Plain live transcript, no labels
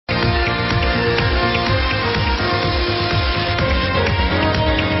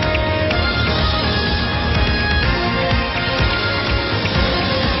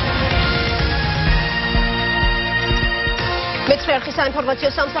საინფორმაციო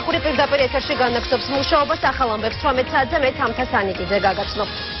სამსახური პირდაპირ ეთერში განაგრძობს მუშაობას ახალ ამბებს 18 საათზე მე თამთა სანიკიძე გაგაცნობ.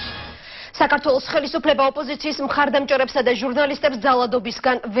 საქართველოს ხელისუფლება ოპოზიციის მხარდამჭერებსა და ჟურნალისტებს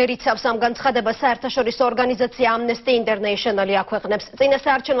ძალადობისგან ვერ იცავს ამ განცხადებას საერთაშორისო ორგანიზაცია ამნესტი ინტერნეიშენალი აქვეყნებს.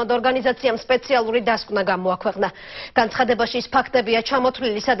 წინასაარჩევნო ორგანიზაციამ სპეციალური დასკვნა გამოაქვეყნა. განცხადებაში ის ფაქტებია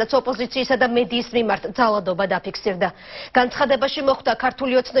ჩამოთვლილი, სადაც ოპოზიციისა და მედიის მიმართ ძალადობა დაფიქსირდა. განცხადებაში მოხვდა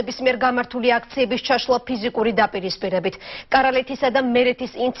ქართული ოცნების მიერ გამართული აქციების ჩაშლა ფიზიკური დაპირისპირებით, კარალეთისა და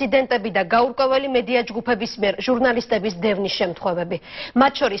მერეთის ინციდენტები და გაურკვეველი მედია ჯგუფების მიერ ჟურნალისტების დევნის შემთხვევები.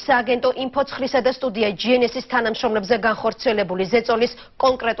 მათ შორის სააგენტო ინფოცხლისა და სტუდია GNS-ის თანამშრომლებზე განხორციელებული ზეწოლის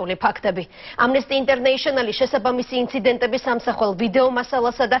კონკრეტული ფაქტები. ამნესტი ინტერნეიშენალი შესაბამისი ინციდენტების ამსახველ ვიდეო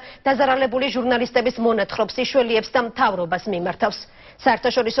მასალასა და დაზარალებული ჟურნალისტების მონათხრობს იშველიებს და მთავრობას მიმართავს.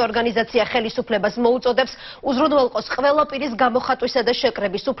 საერთაშორისო ორგანიზაცია ხელისუფლებას მოუწოდებს უზრუნველყოს ყველა პირის გამოხატვისა და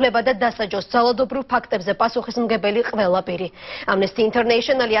შეკრების უფლება და დასაჯოს ძალადობრივ ფაქტებზე პასუხისმგებელი ყველა პირი. ამნესტი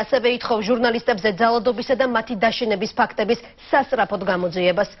ინტერნეიშენალი ასევე ითხოვს ჟურნალისტებზე ძალადობისა და მათი დაშინების ფაქტების სასწრაფოდ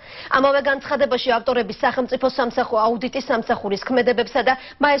გამოძიებას. ამავე განცხადებაში ავტორები სახელმწიფო სამსახო აუდიტის სამსახურის ქმედებებსა და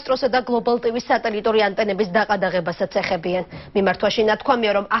მაესტროსა და გლობალ ტივის სატელიტური ანტენების დაყადაღებასაც ეხებიან. მიმართვაში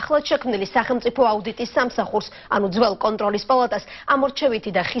ნათქვამია, რომ ახლად შექმნილი სახელმწიფო აუდიტის სამსახურს, ანუ ძველ კონტროლის პალატას,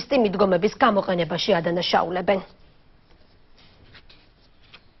 ამორჩევითი და ხისტი მიდგომების გამოყენებაში ადანაშაულებენ.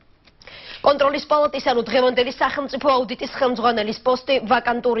 კონტროლის პალატის, ანუ დღევანდელი სახელმწიფო აუდიტის ხელმძღვანელის პოსტი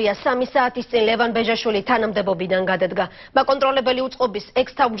ვაკანტურია 3 საათის წინ ლევან ბეჟაშვილი თანამდებობიდან გადადგა. მაკონტროლებელი უწყობის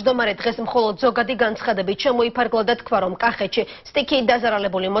ექს-თავმჯდომარე დღეს მხოლოდ ზოგადი განცხადებით შემოიფარგლა და თქვა, რომ კახეთში სტიქიით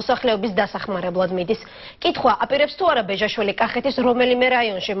დაზარალებული მოსახლეობის დასახმარებლად მიდის. კითხვა, აპირებს თუ არა ბეჟაშვილი კახეთის რომელიმე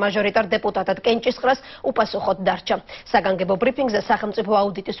რაიონში მაჟორიტარ დეპუტატად კენჭისყრას უპასუხოდ დარჩა. საგანგებო ბრიფინგზე სახელმწიფო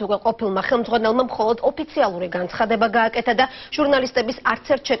აუდიტის უკვე ყოფილმა ხელმძღვანელმა მხოლოდ ოფიციალური განცხადება გააკეთა და ჟურნალისტების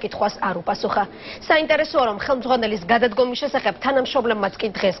არცერთ შეკითხვას არ პასუხა. საინტერესოა, რომ ხელმძღვანელის გადადგომის შესახებ თანამშრომლებმაც კი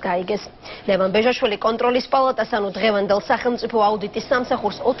დღეს გაიგეს. ლევან ბეჟაშვილი კონტროლის პალატას, ანუ დღევანდელ სახელმწიფო აუდიტის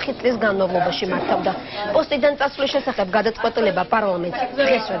სამსახურს 4 წლის განმავლობაში მართავდა. პოსტიდან წასვლის შესახებ გადაწყვეტილება პარლამენტს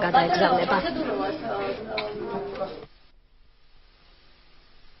დღესვე გადაეგზავნება.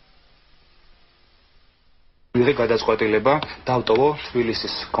 ვიღე გადაწყვეტილება დავტოვო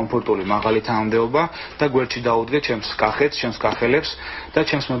თბილისის კომფორტული მაღალი თანამდებობა და გვერდში დაუდგე ჩემს კახეთს, ჩემს კახელებს და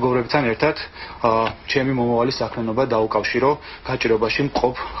ჩემს მეგობრებთან ერთად ჩემი მომავალი საქმიანობა დაუკავშირო გაჭირობაში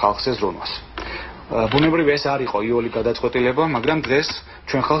მყოფ ხალხზე ზრუნვას. ბუნებრივია ეს არ იყო იოლი გადაწყვეტილება, მაგრამ დღეს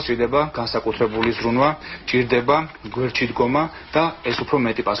ჩვენ ხალხს ჭირდება განსაკუთრებული ზრუნვა, ჭირდება გვერდში დგომა და ეს უფრო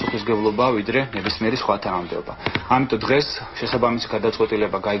მეტი პასუხისმგებლობაა ვიდრე ნებისმიერი სხვა თანამდებობა. ამიტომ დღეს შესაბამისი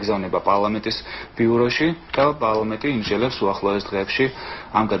გადაწყვეტილება გაიგზავნება პარლამენტის ბიუროში და პარლამენტი იმსჯელებს უახლოეს დღეებში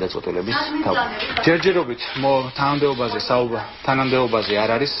ამ გადაწყვეტილების თავმჯდომარეს. ჯერჯერობით თანამდებობაზე არ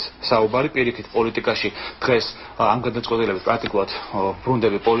არის საუბარი, პირიქით პოლიტიკაში დღეს ამ გადაწყვეტილებით პრაქტიკულად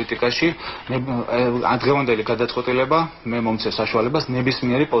ბრუნდები პოლიტიკაში. დღევანდელი გადაწყვეტილება მე მომცეს საშუალებას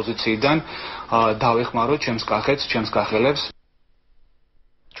ნებისმიერი პოზიციიდან დავეხმარო ჩემს კახეთს, ჩემს კახელებს.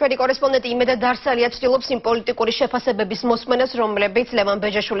 ჩვენი კორესპონდენტი იმედა დარსალია ცდილობს იმ პოლიტიკური შეფასებების მოსმენას, რომლებიც ლევან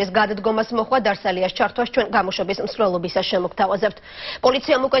ბეჟაშვილის გადადგომას მოხდა. დარსალიას ჩართვას ჩვენ გამოშვების მსვლელობისას შემოგთავაზებთ.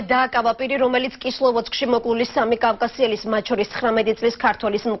 პოლიციამ უკვე დააკავა პირი, რომელიც კისლოვოდსკში მოკლული 3 კავკასიელის, მათ შორის 19 წლის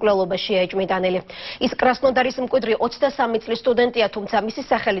ქართველის მკვლელობაშია ეჭვმიტანილი. ის კრასნოდარის მკვიდრი 23 წლის სტუდენტია, თუმცა მისი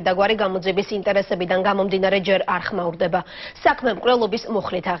სახელი და გვარი გამოძიების ინტერესებიდან გამომდინარე ჯერ არ ხმაურდება. საქმე მკვლელობის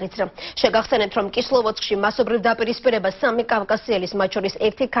მუხლით აღიძრა. შეგახსენებთ, რომ კისლოვოდსკში მასობრივ დაპირისპირებას 3 კავკასიელის, მათ შორის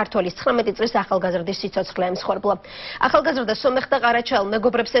 1 ქართველის 19 წლის ახალგაზრდის სიცოცხლე ემსხვერპლა. ახალგაზრდა სომეხ და ყარაჩაელ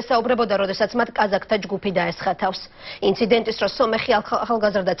მეგობრებს ესაუბრებოდა, როდესაც მათ კაზაკთა ჯგუფი დაესხა თავს. ინციდენტის დროს სომეხი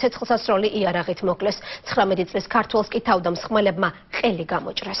ახალგაზრდა ცეცხლსასროლი იარაღით მოკლეს. 19 წლის ქართველს კი თავდამსხმელებმა ყელი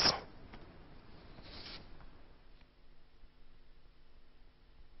გამოჭრეს.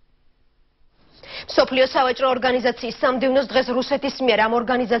 მსოფლიო სავაჭრო ორგანიზაციის სამდივნოს დღეს რუსეთის მიერ ამ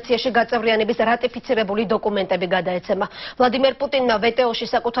ორგანიზაციაში გაწევრიანების რატიფიცირებული დოკუმენტები გადაეცემა. ვლადიმერ პუტინმა ვტო-ში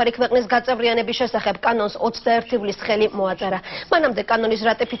საკუთარი ქვეყნის გაწევრიანების შესახებ კანონს 21 ივლისს ხელი მოაწერა. მანამდე კანონის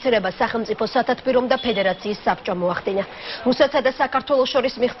რატიფიცირება სახელმწიფო სათათბირომ და ფედერაციის საბჭომ მოახდინა. რუსეთსა და საქართველოს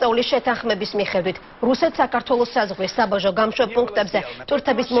შორის მიღწეული შეთანხმების მიხედვით რუსეთ-საქართველოს საზღვრის საბაჟო გამშვებ პუნქტებზე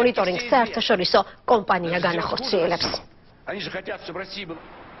ტვირთების მონიტორინგს საერთაშორისო კომპანია განახორციელებს.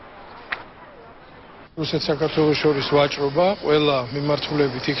 რუსეთ-საქართველოს შორის ვაჭრობა ყველა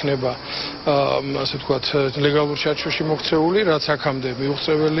მიმართულებით იქნება ასე ვთქვათ ლეგალურ ჩარჩოში მოქცეული, რაც აქამდე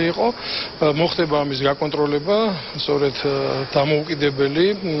მიუღწეველი იყო. მოხდება ამის გაკონტროლება, სწორედ დამოუკიდებელი,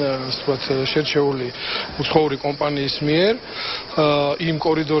 ასე ვთქვათ შერჩეული უცხოური კომპანიის მიერ იმ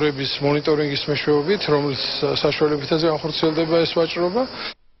კორიდორების მონიტორინგის მეშვეობით, რომლის საშუალებითაც განხორციელდება ეს ვაჭრობა.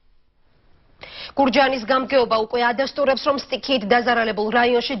 გურჯაანის გამგეობა უკვე ადასტურებს, რომ სტიქიით დაზარალებულ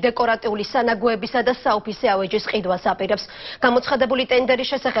რაიონში დეკორატიული სანაგვეებისა და საოფისე ავეჯის ყიდვას აპირებს. გამოცხადებული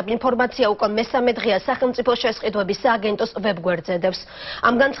ტენდერის შესახებ ინფორმაცია უკვე მესამე დღეა სახელმწიფო შესყიდვების სააგენტოს ვებგვერდზე დევს.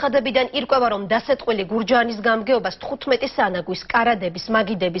 ამ განცხადებიდან ირკვევა, რომ დასეტყვილი გურჯაანის გამგეობას 15 სანაგვის, კარადების,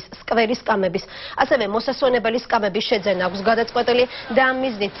 მაგიდების, სკვერის კამების, ასევე მოსასვენებელი სკამების შეძენა აქვს გადაწყვეტილი და ამ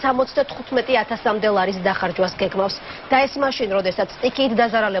მიზნით 75,000-მდე ლარის დახარჯვას გეგმავს. და ეს მაშინ, როდესაც სტიქიით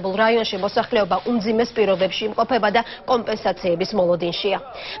დაზარალებულ რაიონში მოსახლეობა უმძიმეს პირობებში იმყოფება და კომპენსაციების მოლოდინშია.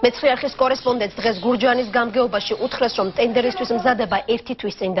 მეცხრე არხის კორესპონდენტს დღეს გურჯაანის გამგეობაში უთხრეს, რომ ტენდერისთვის მზადება 1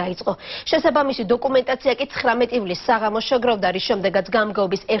 თვის წინ დაიწყო. შესაბამისი დოკუმენტაცია კი 19 ივლისს საღამოს შეგროვდა, რის შემდეგაც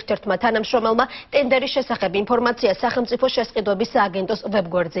გამგეობის ერთ-ერთმა თანამშრომელმა ტენდერის შესახებ ინფორმაცია სახელმწიფო შესყიდვების სააგენტოს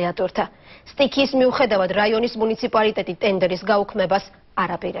ვებგვერდზე ატვირთა. სტიქიის მიუხედავად რაიონის მუნიციპალიტეტი ტენდერის გაუქმებას არ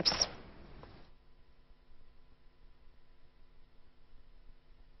აპირებს.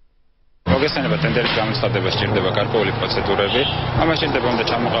 მოგესალმება, ტენდერის გამოცხადება სჭირდება გარკვეული პროცედურები. ამას სჭირდება უნდა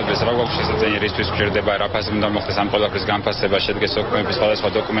ჩამოყალიბდეს რა გვაქვს შესაძლებელი რისთვის სჭირდება, რა ფასზე უნდა მოხდეს ამ ყველაფრის განფასება, შედგეს დოკუმენტების სხვადასხვა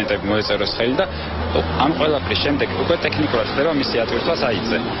დოკუმენტები მოეწეროს ხელი და ამ ყველაფრის შემდეგ უკვე ტექნიკურად ხდება მისი ატვირთვა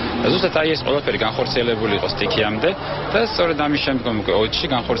საიტზე. ზუსტად აი ეს ყველაფერი განხორციელებული იყო სტიქიამდე და სწორედ ამის შემდგომ უკვე ოდში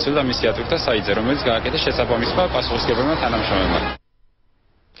განხორციელდა მისი ატვირთვა საიტზე, რომელიც გააკეთეს შესაბამისმა პასუხისმგებელმა თანამშრომლებმა.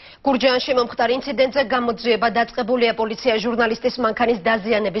 გურჯაანში მომხდარ ინციდენტზე გამოძიება დაწყებულია, პოლიცია ჟურნალისტის მანქანის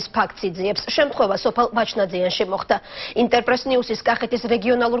დაზიანების ფაქტს იძიებს. შემთხვევა სოფელ ვაჩნაძიანში მოხდა. ინტერპრეს ნიუსის კახეთის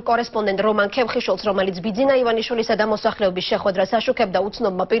რეგიონალურ კორესპონდენტ რომან ქევხიშვილს, რომელიც ბიძინა ივანიშვილისა და მოსახლეობის შეხვედრას აშუქებდა,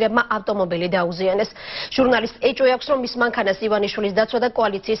 უცნობმა პირებმა ავტომობილი დაუზიანეს. ჟურნალისტ ეჭვი აქვს, რომ მის მანქანას ივანიშვილის დაცვა და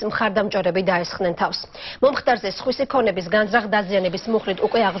კოალიციის მხარდამჭერები დაესხნენ თავს. მომხდარზე სხვისი ქონების განზრახ დაზიანების მუხლით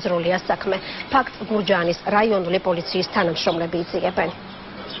უკვე აღძრულია საქმე. ფაქტს გურჯაანის რაიონული პოლიციის თანამშრომლები იძიებენ.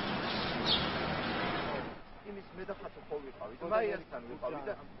 მაიასთან ვიყავი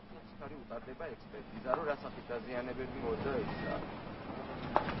და ხარი უტარდება ექსპერტიზა, რომ რა სახის დაზიანებები მოხდა ისა.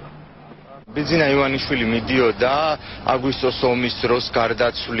 ბიძინა ივანიშვილი მიდიოდა აგვისტოს ომის დროს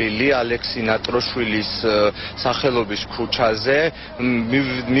გარდაცვლილი ალექსი ნატროშვილის სახელობის ქუჩაზე.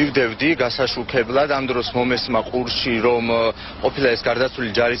 მივდევდი გასაშუქებლად, ამ დროს მომესმა ყურში, რომ ყოფილა ეს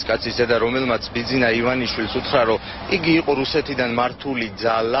გარდაცვლილი ჯარისკაცის ზედა, რომელმაც ბიძინა ივანიშვილს უთხრა, რომ იგი იყო რუსეთიდან მართული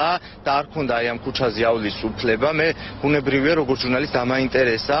ძალა და არ ქონდა აი ამ ქუჩაზე ავლის უფლება. მე ბუნებრივია როგორც ჟურნალისტ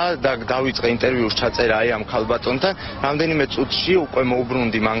დამაინტერესა და დავიწყე ინტერვიუს ჩაწერა აი ამ ქალბატონთან. რამდენიმე წუთში უკვე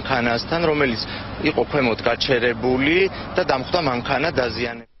მოუბრუნდი მანქანასთან, რომელიც იყო ქვემოთ გაჩერებული და დამხვდა მანქანა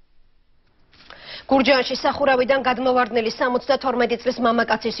დაზიანებული. გურჯაანში სახურავიდან გადმოვარდნილი 72 წლის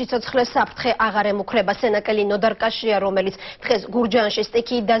მამაკაცის სიცოცხლე საფრთხე აღარ ემუქრება. სენაკელი ნოდარკაშია, რომელიც დღეს გურჯაანში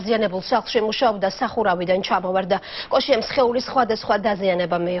სტიქიით დაზიანებულ სახლში მუშაობდა, სახურავიდან ჩამოვარდა. კოშიემ სხეულის სხვადასხვა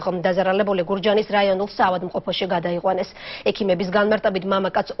დაზიანება მიიღო. დაზარალებული გურჯაანის რაიონულ საავადმყოფოში გადაიყვანეს. ექიმების განმარტებით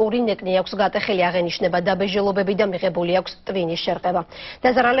მამაკაცს 2 ნეკნი აქვს გატეხილი, აღენიშნება დაბეჟელობები და მიღებული აქვს ტვინის შერყება.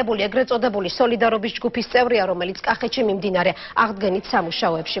 დაზარალებული ეგრეთ წოდებული სოლიდარობის ჯგუფის წევრია, რომელიც კახეთში მიმდინარე აღდგენით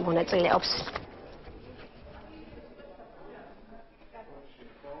სამუშაოებში მონაწილეობს.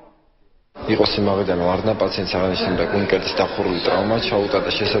 იყო სიმაღლედან ვარდნა, პაციენტს აღნიშნებდა გულმკერდის დახურული ტრავმა,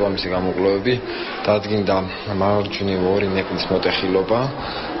 ჩაუტარდა შესაბამისი გამოკვლევები, დადგინდა მარჯვნივ 2 ნეკნის მოტეხილობა.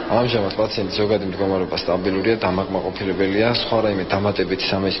 ამჟამად პაციენტის ზოგადი მდგომარეობა სტაბილურია, დამაკმაყოფილებელია, სხვა რაიმე დამატებითი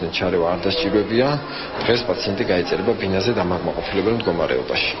სამედიცინო ჩარევა არ დასჭირებია. დღეს პაციენტი გაიწერება ბინაზე დამაკმაყოფილებელ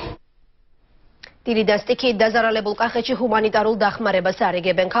მდგომარეობაში. დილიდან სტიქიით დაზარალებულ კახეთში ჰუმანიტარულ დახმარებას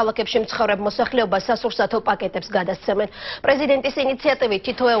არიგებენ. ქალაქებში მცხოვრებ მოსახლეობას სასურსათო პაკეტებს გადასცემენ. პრეზიდენტის ინიციატივით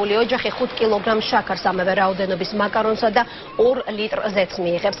თითოეული ოჯახი 5 კილოგრამ შაქარს, ამავე რაოდენობის მაკარონსა და 2 ლიტრ ზეთს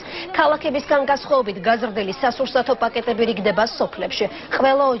მიიღებს. ქალაქებისგან განსხვავებით გაზრდილი სასურსათო პაკეტები რიგდება სოფლებში.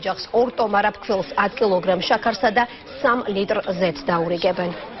 ყველა ოჯახს 2 ტომარა ფქვილს, 10 კილოგრამ შაქარსა და 3 ლიტრ ზეთს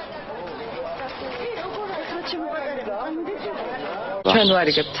დაურიგებენ. ჩვენ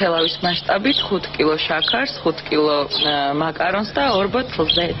ვარიგებთ თელავის მასშტაბით 5 კილო შაქარს, 5 კილო მაკარონს და 2 ბოთლ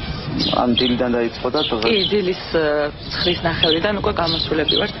ზეთს. ამ დილიდან დაიწყო და დღეს? კი, დილის 9:30-დან უკვე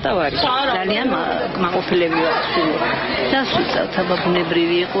გამოსულები ვართ და ვარიგებთ. ძალიან მაყოფილები ვართ. დასვიცავთ, აბა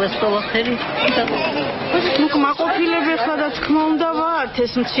ბუნებრივი იყო ეს ყველაფერი. უკ მაყოფილები ხლა და თქმა უნდა ვართ,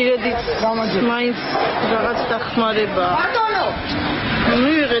 ეს მცირედით მაინც რაღაც დახმარება. ბატონო!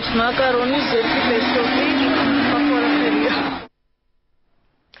 მივიღეთ მაკარონი, ზეთი, ფესტოხი,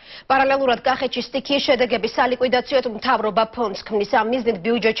 Პარალელურად კახეთში სტიქიის შედეგების სალიკვიდაციოდ მთავრობა ფონდს ქმნის. ამ მიზნით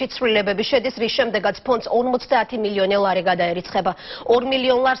ბიუჯეტში ცვლილებები შედის, რის შემდეგაც ფონდს 50 მილიონი ლარი გადაერიცხება. 2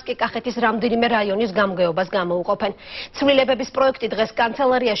 მილიონ ლარს კი კახეთის რამდენიმე რაიონის გამგეობას გამოუყოფენ. ცვლილებების პროექტი დღეს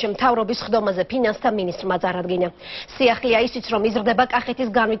კანცელარიაში მთავრობის ხდომაზე ფინანსთა მინისტრმა წარადგინა. სიახლეა ისიც, რომ იზრდება კახეთის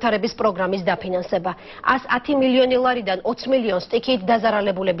განვითარების პროგრამის დაფინანსება. 110 მილიონი ლარიდან 20 მილიონს სტიქიით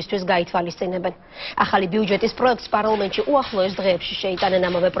დაზარალებულებისთვის გაითვალისწინებენ. ახალი ბიუჯეტის პროექტს პარლამენტში უახლოეს დღეებში შეიტანენ.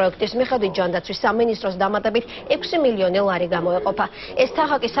 ამავე პროექტის მიხედვით ჯანდაცვის სამინისტროს დამატებით 6 მილიონი ლარი გამოეყოფა. ეს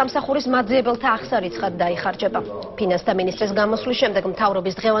თაღაკი სამსახურის მაძიებელთა აღსარიცხად დაიხარჯება. ფინანსთა მინისტრის გამოსვლის შემდეგ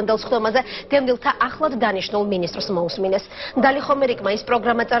მთავრობის დღევანდელ ხდომაზე დემდილთა ახლად დანიშნულ მინისტრს მოусმინეს. დალი ხომერიკმა ის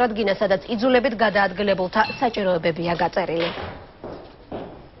პროგრამა წარადგინა, სადაც იძულებით გადაადგილებულთა საჭიროებებია გაწერილი.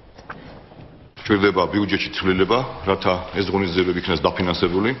 ჭირდება ბიუჯეტში ცვლილება, რათა ეს ღონისძიებები იქნას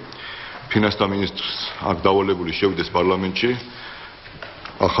დაფინანსებული. ფინანსთა მინისტრს აქ დავალებული შევიდეს პარლამენტში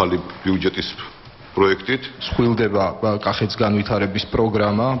ახალი ბიუჯეტის პროექტით. სხვილდება კახეთის განვითარების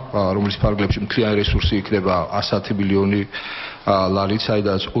პროგრამა, რომლის ფარგლებში მთლიანი რესურსი იქნება 110 მილიონი ლარი,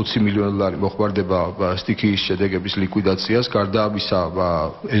 საიდანაც 20 მილიონი ლარი მოხმარდება სტიქიის შედეგების ლიკვიდაციას. გარდა ამისა,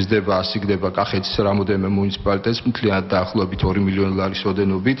 ესდება, ასიგდება კახეთის რამოდენიმე მუნიციპალიტეტს მთლიანად დაახლოებით 2 მილიონი ლარის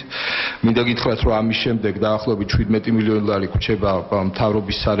ოდენობით. მინდა გითხრათ, რომ ამის შემდეგ დაახლოებით 17 მილიონი ლარი გვჩება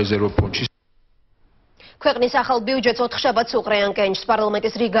მთავრობის სარეზერვო ფონდში. ქვეყნის ახალ ბიუჯეტს 4 შაბათს უყრიან კენჭს.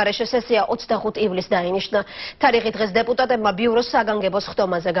 პარლამენტის რიგარეშე სესია 25 ივლისს დაინიშნა. თარიღი დღეს დეპუტატებმა ბიუროს საგანგებოს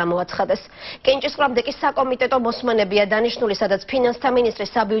ხდომაზე გამოაცხადეს. კენჭის ყრამდე კი საკომიტეტო მოსმენებია დანიშნული, სადაც ფინანსთა მინისტრი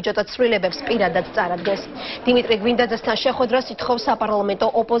საბიუჯეტო ცვლილებებს პირადად წარადგენს. დიმიტრი გვინდაძესთან შეხვედრას ითხოვს საპარლამენტო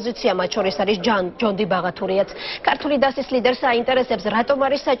ოპოზიცია, მათ შორის არის ჯონდი ბაღათურიაც. ქართული დასის ლიდერს აინტერესებს, რატომ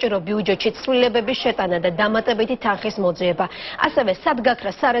არის საჭირო ბიუჯეტში ცვლილებების შეტანა და დამატებითი თანხის მოძიება. ასევე სად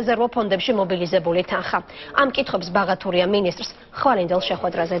გაქრა სარეზერვო ფონდებში მობილიზებული თანხა. ამ კითხვებს ბაღათურია მინისტრს ხვალინდელ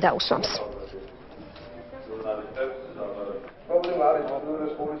შეხვედრაზე დაუსვამს.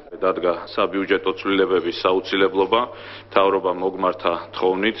 დადგა საბიუჯეტო ცვლილებების საუცილებლობა, მთავრობა მოგმართა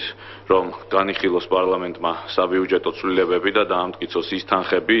თხოვნით, რომ განიხილოს პარლამენტმა საბიუჯეტო ცვლილებები და დაამტკიცოს ის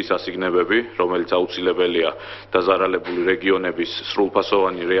თანხები, ის ასიგნებები, რომელიც აუცილებელია დაზარალებული რეგიონების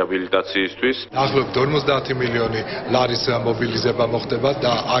სრულფასოვანი რეაბილიტაციისთვის. დაახლოებით 50 მილიონი ლარის მობილიზება მოხდება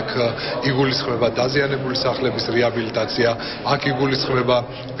და აქ იგულისხმება დაზიანებული სახლების რეაბილიტაცია, აქ იგულისხმება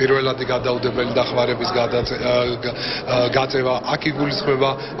პირველადი გადაუდებელი დახმარების გაწევა, აქ იგულისხმება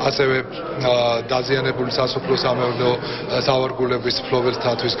ასევე დაზიანებული სასოფლო-სამეურნეო სავარგულების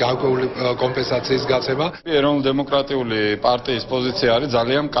ფლობელთათვის გარკვეული კომპენსაციის გაცემა. ეროვნულ დემოკრატიული პარტიის პოზიცია არის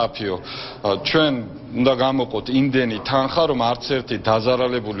ძალიან მკაფიო. ჩვენ უნდა გამოვყოთ იმდენი თანხა, რომ არც ერთი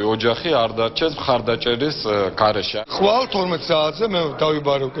დაზარალებული ოჯახი არ დარჩეს მხარდაჭერის გარეშე. ხვალ 12 საათზე მე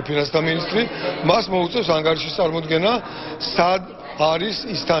დავიბარო ფინანსთა მინისტრი, მას მოუწევს ანგარიშის წარმოდგენა, სად არის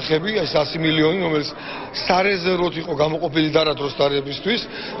ის თანხები, ეს 100 მილიონი, რომელიც სარეზერვოდ იყო გამოყოფილი დარადროს დარებისთვის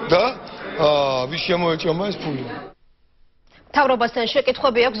და ვის შემოეჭომა ეს ფული. მთავრობასთან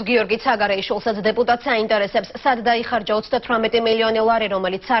შეკითხვები აქვს გიორგი ცაგარეიშვილსაც. დეპუტატს აინტერესებს, სად დაიხარჯა 38 მილიონი ლარი,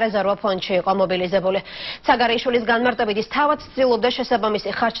 რომელიც სარეზერვო ფონდში იყო მობილიზებული. ცაგარეიშვილის განმარტებით ის თავად ცდილობდა შესაბამისი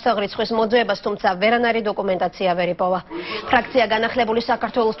ხარჯთაღრიცხვის მოძიებას, თუმცა ვერანაირი დოკუმენტაცია ვერ იპოვა. ფრაქცია განახლებული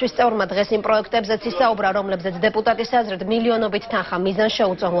საქართველოსთვის წევრმა დღეს იმ პროექტებზეც ისაუბრა, რომლებზეც დეპუტატის აზრით მილიონობით თანხა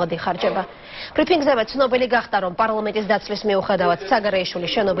მიზანშეუწონლად იხარჯება. ბრიფინგზევე ცნობილი გახდა, რომ პარლამენტის დაცლის მიუხედავად ცაგარეიშვილი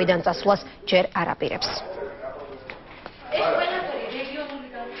შენობიდან წასვლას ჯერ არ აპირებს.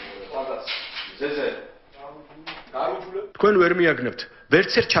 თქვენ ვერ მიაგნებთ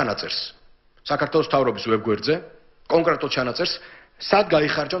ვერც ერთ ჩანაწერს საქართველოს მთავრობის ვებგვერდზე, კონკრეტულ ჩანაწერს, სად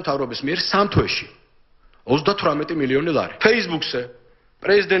გაიხარჯა მთავრობის მიერ 3 თვეში 38 მილიონი ლარი. Facebook-ზე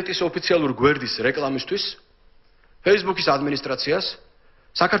პრეზიდენტის ოფიციალური გვერდის რეკლამისთვის Facebook-ის ადმინისტრაციას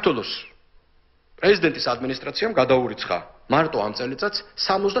საქართველოს პრეზიდენტის ადმინისტრაციამ გადაურიცხა მარტო ამ წელიწადს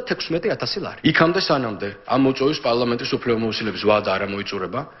 76,000 ლარი. იქამდე სანამდე ამ მოწვევის პარლამენტის უფლებამოსილების ვადა არ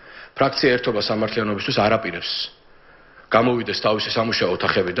მოიწურება, ფრაქცია ერთობა სამართლიანობისთვის არ აპირებს გამოვიდეს თავისი სამუშაო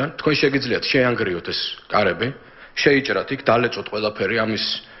ოთახებიდან. თქვენ შეგიძლიათ შეანგრიოთ ეს კარები, შეიჭრათ იქ, დალეწოთ ყველაფერი, ამის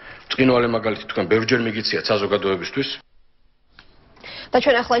წინვალე მაგალითი თქვენ ბევრჯერ მიგიციათ საზოგადოებისთვის. და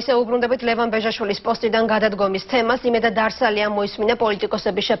ჩვენ ახლა ისე უბრუნდებით ლევან ბეჟაშვილის პოსტიდან გადადგომის თემას. იმედა დარსალია მოისმინა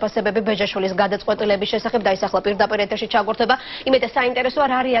პოლიტიკოსების შეფასებები ბეჟაშვილის გადაწყვეტილების შესახებ, დაისახლა პირდაპირ ეთერში ჩაგორთება. იმედა საინტერესოა,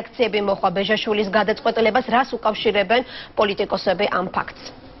 რა რეაქციები მოხდა ბეჟაშვილის გადაწყვეტილებას, რას უკავშირებენ პოლიტიკოსები ამ ფაქტს.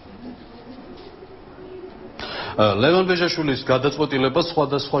 ლევან ბეჟაშვილის გადაწყვეტილებას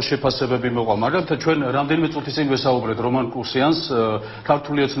სხვადასხვა შეფასებები მოყვა, მაგრამ ჩვენ რამდენიმე წუთის წინ ვესაუბრეთ რომან კურსიანს,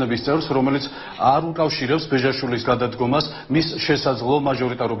 ქართული ოცნების წევრს, რომელიც არ უკავშირებს ბეჟაშვილის გადადგომას მის შესაძლო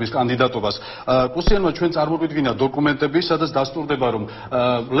მაჟორიტარობის კანდიდატობას. კურსიანმა ჩვენ წარმოგვიდგინა დოკუმენტები, სადაც დასტურდება, რომ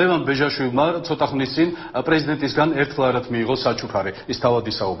ლევან ბეჟაშვილმა ცოტა ხნის წინ პრეზიდენტისგან ერთგვარად მიიღო საჩუქარი. ის თავად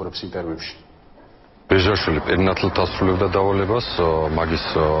ისაუბრებს ინტერვიუში. ბეჟაშვილი პირნათლად ასრულებდა დავალებას, მაგის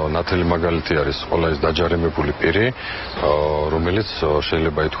ნათელი მაგალითი არის ყველა ეს დაჯარიმებული პირი, რომელიც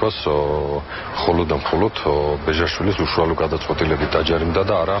შეიძლება ითქვას მხოლოდ და მხოლოდ ბეჟაშვილის უშუალო გადაწყვეტილებით დაჯარიმდა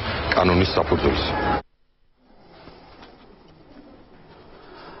და არა კანონის საფუძველზე.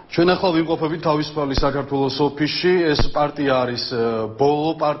 ჩვენ ახლა ვიმყოფებით თავისუფალი საქართველოს ოფისში. ეს პარტია არის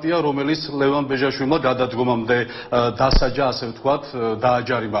ბოლო პარტია, რომელიც ლევან ბეჟაშვილმა გადადგომამდე დასაჯა, ასე ვთქვათ,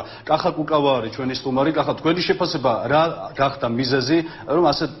 დააჯარიმა. კახა კუკავა არის ჩვენი სტუმარი. კახა, თქვენი შეფასება რა გახდა მიზეზი, რომ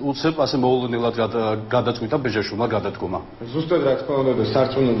ასე უცებ, ასე მოულოდნელად გადაწყვიტა ბეჟაშვილმა გადადგომა? ზუსტად რა თქმა უნდა,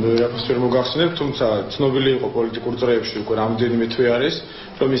 სარწმუნოდ ვერაფერს ვერ მოგახსენებ, თუმცა ცნობილი იყო პოლიტიკურ წრეებში უკვე რამდენიმე თვე არის,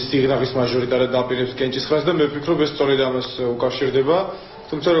 რომ ის სიღნაღის მაჟორიტარად დაპირებს კენჭისყრას და მე ვფიქრობ, ეს სწორედ ამას უკავშირდება.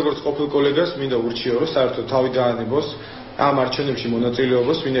 თუმცა როგორც ყოფილ კოლეგას მინდა ურჩიო, რომ საერთოდ თავი დაანებოს ამ არჩევნებში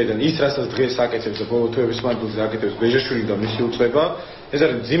მონაწილეობას, ვინაიდან ის რასაც დღეს აკეთებს და ბოლო თვეების მანძილზე აკეთებს ბეჟაშვილი და მისი უწყება, ეს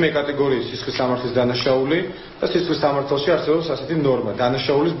არის მძიმე კატეგორიის სისხლის სამართლის დანაშაული და სისხლის სამართალში არსებობს ასეთი ნორმა,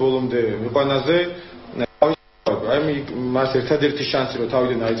 დანაშაულის ბოლომდე მიყვანაზე. აი მას ერთადერთი შანსი რომ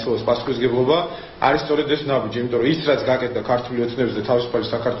თავიდან აიცხოვოს პასუხისგებლობა არის სწორედ ეს ნაბიჯი, იმიტომ რომ ის რაც გაკეთდა ქართული ოცნების და თავისუფალი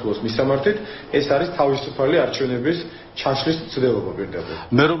საქართველოს მისამართით, ეს არის თავისუფალი არჩევნების ჩაშლის მცდელობა პირდაპირ.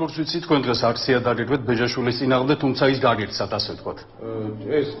 მე როგორც ვიცი, თქვენ დღეს აქცია დაგეგმეთ ბეჟაშვილის წინააღმდეგ, თუმცა ის გაგიქცათ, ასე ვთქვათ.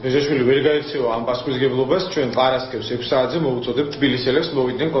 ეს ბეჟაშვილი ვერ გაექცევა ამ პასუხისგებლობას, ჩვენ პარასკევს 6 საათზე მოვუწოდებთ თბილისელებს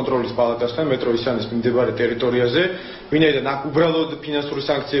მოვიდნენ კონტროლის პალატასთან მეტრო ისანის მიმდებარე ტერიტორიაზე, ვინაიდან აქ უბრალოდ ფინანსური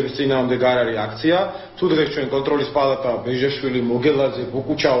სანქციების წინააღმდეგ არ არის აქცია. თუ დღეს ჩვენ კონტროლის პალატა ბეჟაშვილი, მოგელაძე,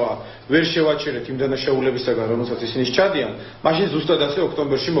 ბუკუჩავა ვერ შევაჩერეთ იმ დანაშაულებისაგან, რომელსაც ისინი სჩადიან, მაშინ ზუსტად ასე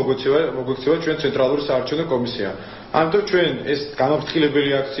ოქტომბერში მოგვექცევა ჩვენ ცენტრალური საარჩევნო კომისია. ამიტომ ჩვენ ეს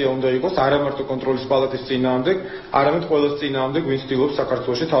გამაფრთხილებელი აქცია უნდა იყოს არა მარტო კონტროლის პალატის წინააღმდეგ, არამედ ყველას წინააღმდეგ, ვინც ცდილობს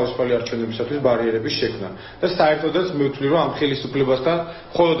საქართველოში თავისუფალი არჩევნებისათვის ბარიერების შექმნა. და საერთოდაც მე ვთვლი, რომ ამ ხელისუფლებასთან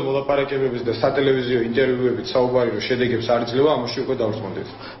მხოლოდ მოლაპარაკებების და სატელევიზიო ინტერვიუებით საუბარი რომ შედეგებს არ იძლევა, ამაში უკვე დავრწმუნდით.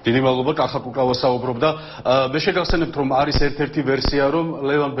 დიდი მადლობა, კახა კუკავა საუბრობდა. მე შეგახსენებთ, რომ არის ერთ-ერთი ვერსია, რომ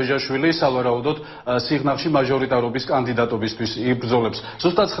ლევან ბეჟაშვილი სავარაუდოდ სიღნაღში მაჟორიტარობის კანდიდატობისთვის იბრძოლებს.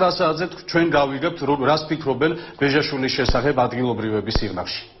 ზუსტად 9 საათზე ჩვენ გავიგებთ, რას ფიქრობენ ბეჟაშვილის შესახებ ადგილობრივების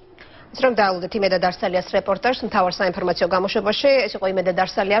სიღნაღში. რომ დაალუდეთ იმედად არსალიას რეპორტაჟს მთავარ საინფორმაციო გამოშვებაში. ეს იყო იმედად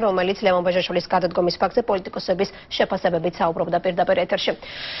არსალია, რომელიც ლევან ბეჟაშვილის გადადგომის ფაქტზე პოლიტიკოსების შეფასებებით საუბრობდა პირდაპირ ეთერში.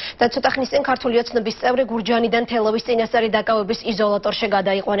 და ცოტა ხნის წინ ქართული ოცნების წევრი გურჯაანიდან თელავის წინასწარი დაკავების იზოლატორში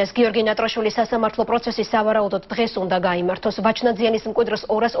გადაიყვანეს. გიორგი ნატრაშვილის სასამართლო პროცესი სავარაუდოდ დღეს უნდა გაიმართოს. ვაჩნაძიანის მკვიდროს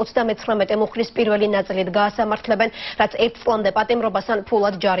 239 მუხლის პირველი ნაწილით გაასამართლებენ, რაც 1 წლამდე პატიმრობას ან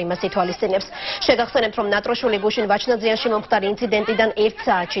ფულად ჯარიმას ითვალისწინებს. შეგახსენებთ, რომ ნატრაშვილი გუშინ ვაჩნაძიანში მომხდარი ინციდენტიდან 1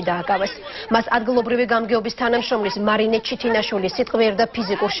 საათში დააკავა. მას ადგილობრივი გამგეობის თანამშრომლის მარინე ჩიტინაშვილის სიტყვიერ და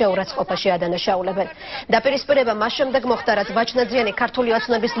ფიზიკურ შეურაცხყოფაში ადანაშაულებენ. დაპირისპირება მას შემდეგ მოხდა, რაც ვაჩნაძიანი ქართული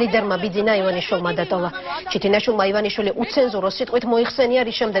ოცნების ლიდერმა ბიძინა ივანიშვილმა დატოვა. ჩიტინაშვილმა ივანიშვილი უცენზურო სიტყვით მოიხსენია,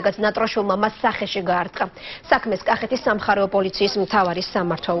 რის შემდეგაც ნატრაშვილმა მას სახეში გაარტყა. საქმეს კახეთის სამხარეო პოლიციის მთავარი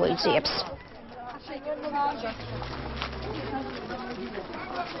სამმართველო იძიებს.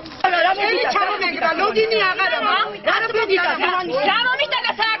 Eli çarpmekra, lodini agarama, narapedita, Ramamita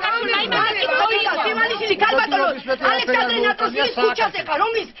da saakasula imani koita, Simalisi Calvados, Alexandre Natrosis kuchase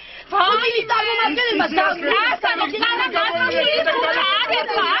karomis, Famili taromagel masas, Nasa, Nana Natrosis,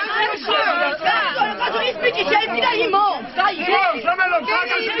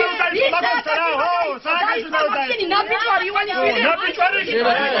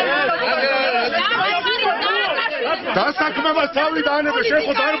 დასაქმებას თავი დაანებე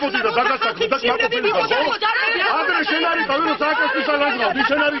შეხო დარბოდი და დაგასაქმე და კაპიტელი და ადრე შენ არის ყავი რომ სააკასთვის ალანძღავ დი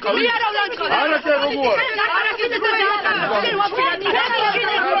შენ არის ყავი არა კი როგორ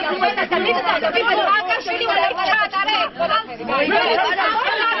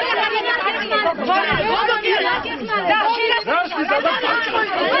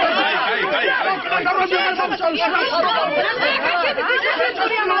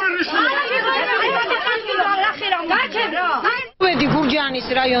ვედი გურჯაანის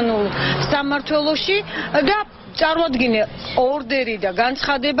რაიონულ სამმართველოში და წარმოადგინე ორდერი და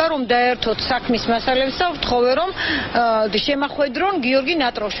განცხადება, რომ დაერთოთ საქმის მასალებს და ვთხოვე, რომ შემახვედრონ გიორგი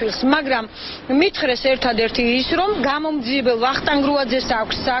ნატროშვილს. მაგრამ მითხრეს ერთადერთი ის, რომ გამომძიებელ ვახტანგ რუაძეს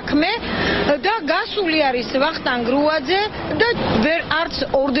აქვს საქმე და გასული არის ვახტანგ რუაძე და არც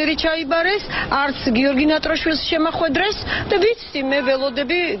ორდერი ჩაიბარეს, არც გიორგი ნატროშვილს შემახვედრეს და ვიცი მე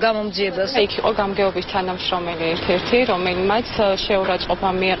ველოდები გამომძიებელს. იქ იყო გამგეობის თანამშრომელი ერთ-ერთი, რომელმაც შეურაცხყოფა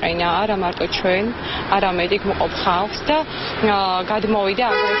მიეყენა არა მარტო ჩვენ, არამედ იქ მყოფ ხალხს და გადმოვიდა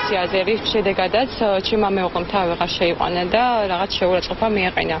აგრესიაზე, რის შედეგადაც ჩემმა მეუღლემ ვეღარ შეიყვანა და რაღაც შეურაცხყოფა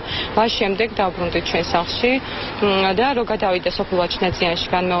მიეყენა. მას შემდეგ დაბრუნდით ჩვენ სახლში და რო გადავიდა სოფელ ვაჩნაძიანში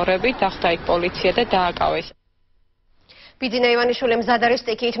განმეორებით, დახვდა იქ პოლიცია და დააკავეს. ბიძინა ივანიშვილი მზად არის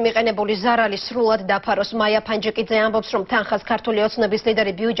სტიქიით მიყენებული ზარალი სრულად დაფაროს. მაია ფანჯიკიძე ამბობს, რომ თანხას ქართული ოცნების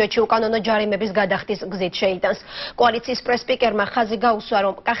ლიდერი ბიუჯეტში უკანონო ჯარიმების გადახდის გზით შეიტანს. კოალიციის პრესპიკერმა ხაზი გაუსვა,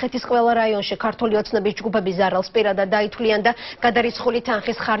 რომ კახეთის ყველა რაიონში ქართული ოცნების ჯგუფები ზარალს პირადად დაითვლიან და გადარიცხული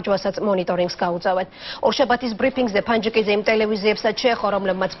თანხის ხარჯვასაც მონიტორინგს გაუწევენ. ორშაბათის ბრიფინგზე ფანჯიკიძე იმ ტელევიზიებსაც შეეხო,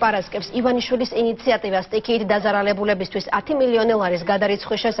 რომლებმაც პარასკევს ივანიშვილის ინიციატივა სტიქიით დაზარალებულებისთვის 10 მილიონი ლარის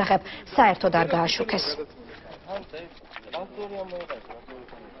გადარიცხვის შესახებ საერთოდ არ გააშუქეს.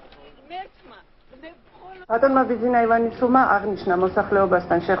 ბატონმა ბიძინა ივანიშვილმა აღნიშნა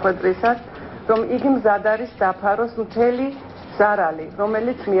მოსახლეობასთან შეხვედრისას, რომ იგი მზად არის დაფაროს მთელი ზარალი,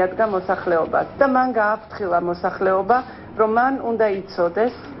 რომელიც მიადგა მოსახლეობას და მან გააფრთხილა მოსახლეობა, რომ მან უნდა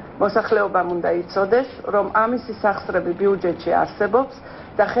იცოდეს, მოსახლეობამ უნდა იცოდეს, რომ ამისი სახსრები ბიუჯეტში არსებობს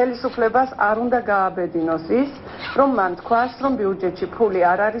და ხელისუფლებას არ უნდა გააბედინოს ის, რომ მან თქვას, რომ ბიუჯეტში ფული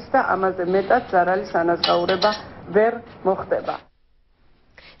არ არის და ამაზე მეტად ზარალის ანაზღაურება ვერ მოხდება.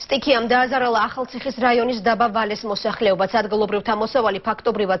 სტიქიამ დააზარალა ახალციხის რაიონის დაბა ვალეს მოსახლეობაც. ადგილობრივთა მოსავალი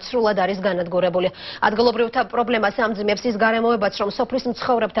ფაქტობრივად სრულად არის განადგურებული. ადგილობრივთა პრობლემას ამძიმებს ის გარემოებაც, რომ სოფლის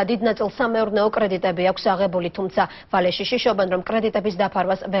მცხოვრებთა დიდ ნაწილს სამეურნეო კრედიტები აქვს აღებული, თუმცა ვალეში შიშობენ, რომ კრედიტების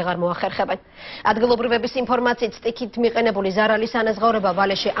დაფარვას ვეღარ მოახერხებენ. ადგილობრივების ინფორმაციით სტიქით მიყენებული ზარალის ანაზღაურება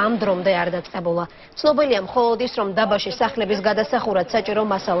ვალეში ამ დრომდე არ დაწყებულა. ცნობილია მხოლოდ ის, რომ დაბაში სახლების გადასახურად საჭირო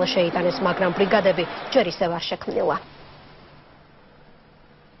მასალა შეიტანეს, მაგრამ ბრიგადები ჯერ ისევ არ შექმნილა.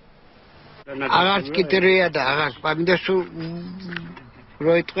 აღარც კიტრია და აღარც პამიდესუ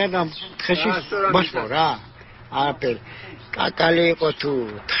როიტყვენა თხეში მოსმო რა არაფერი კაკალი იყო თუ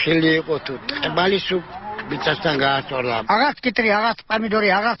თხილი იყო თუ ტყებალი სუ მიწასთან გააწორდა აღარც კიტრი აღარც პამიდორი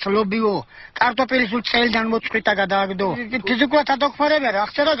აღარც ლობიო კარტოფილი სულ წელიდან მოწყვიტა გადააგდო ფიზიკურად ადოქმარებია რა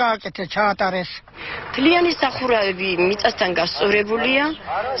ხსერა გააკეთეს ჩაატარეს თლიანი სახურავები მიწასთან გასწორებულია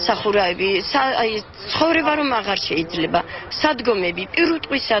სახურავები აი ცხოვრება რომ აღარ შეიძლება სადგომები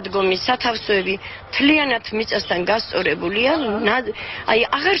პირუტყვის სადგომი სათავსოები თლიანად მიწასთან გასწორებულია აი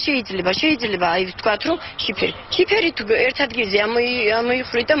აღარ შეიძლება აი ვთქვათ რომ შიფერი თუ ერთ ადგილზე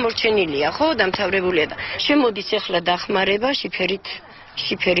ამოიხვრით და მორჩენილია ხო დამთავრებულია და შემოდის ახლა დახმარება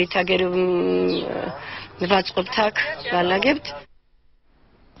შიფერით აგერ ვაწყობთ აქ ვალაგებთ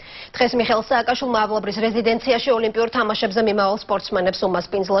დღეს მიხეილ სააკაშვილმა ავლაბრის რეზიდენციაში ოლიმპიურ თამაშებზე მიმავალ სპორტსმენებს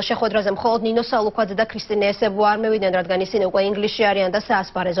უმასპინძლა. შეხვედრაზე მხოლოდ ნინო სალუქვაძე და ქრისტინე ესებუ არ მევიდნენ, რადგან ისინი უკვე ინგლისში არიან და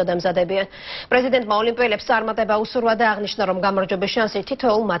საასპარეზოდ ემზადებიან. პრეზიდენტმა ოლიმპიელებს წარმატება უსურვა და აღნიშნა, რომ გამარჯვების შანსი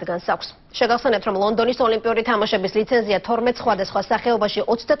თითოეულ მათგანს აქვს. შეგახსენებთ, რომ ლონდონის ოლიმპიური თამაშების ლიცენზია 12 სხვადასხვა სახეობაში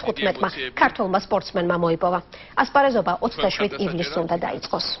 35-მა ქართველმა სპორტსმენმა მოიპოვა. ასპარეზობა 27 ივლისს უნდა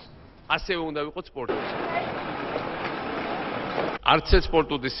დაიწყოს. ასევე უნდა ვიყოთ სპორტის. არც ეს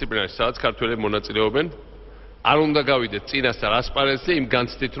სპორტულ დისციპლინაში, სადაც ქართველები მონაწილეობენ, არ უნდა გავიდეთ წინასწარ ასპარეზზე იმ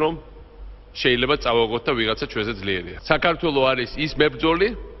განცდით, რომ შეიძლება წავაგოთ და ვიღაცა ჩვენზე ძლიერია. საქართველო არის ის მებრძოლი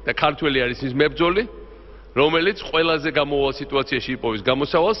და ქართველი არის ის მებრძოლი, რომელიც ყველაზე გამოვალ სიტუაციაში იპოვის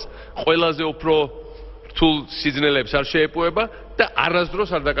გამოსავალს, ყველაზე უფრო რთულ სიძნელეებს არ შეეპოვება და არასდროს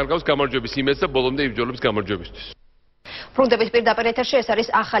არ დაკარგავს გამარჯვების იმედს და ბოლომდე იბრძოლებს გამარჯვებისთვის. ბრუნდებით პირდაპირ ეთერში ეს არის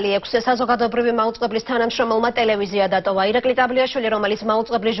ახალი 6 საზოგადოებრივი მაუწყებლის თანამშრომელმა ტელევიზია დატოვა. ირაკლი ტაბლიაშვილი, რომელიც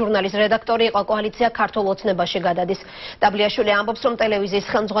მაუწყებლის ჟურნალის რედაქტორი იყო, კოალიცია ქართულ ოცნებაში გადადის. ტაბლიაშვილი ამბობს, რომ ტელევიზიის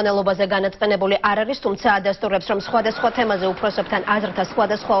ხელმძღვანელობაზე განაწყენებული არ არის, თუმცა ადასტურებს, რომ სხვადასხვა თემაზე უფროსებთან აზრთა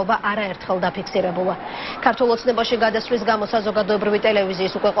სხვადასხვაობა არაერთხელ დაფიქსირებულა. ქართულ ოცნებაში გადასვლის გამო საზოგადოებრივი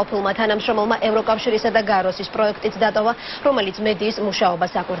ტელევიზიის უკვე ყოფილმა თანამშრომელმა ევროკავშირისა და გაროსის პროექტიც დატოვა, რომელიც მედიის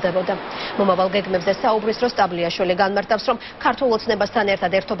მუშაობას აკვირდებოდა. მომავალ გეგმებზე საუბრის დროს ტაბლიაშვილი განმარტავს, რომ ქართულ ოცნებასთან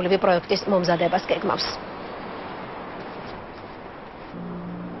ერთად ერთობლივი პროექტის მომზადებას გეგმავს.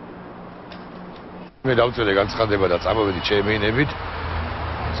 მე დავწერე განცხადება და წამოვედი ჩემეინებით.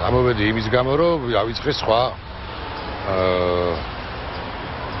 წამოვედი იმის გამო, რომ ავიწყე სხვა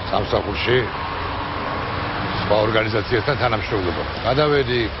სამსახურში სხვა ორგანიზაციასთან თანამშრომლობა.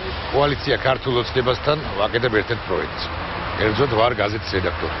 გადავედი კოალიცია ქართულ ოცნებასთან, ვაკეთებ ერთ-ერთ პროექტს. კერძოდ ვარ გაზეთის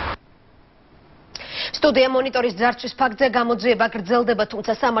რედაქტორი. სტუდია მონიტორის ძარცვის ფაქტზე გამოძიება გრძელდება,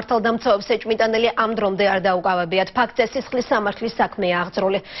 თუმცა სამართალდამცავებს ეჭვმიტანელი ამ დრომდე არ დაუკავებიათ. ფაქტზე სისხლის სამართლის საქმეა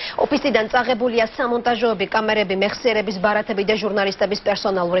აღძრული. ოფისიდან წაღებულია სამონტაჟოები, კამერები, მეხსიერების ბარათები და ჟურნალისტების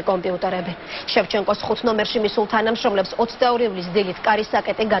პერსონალური კომპიუტერები. შევჩენკოს 5 ნომერში მისულ თანამშრომლებს 22 ივლისს დილით კარის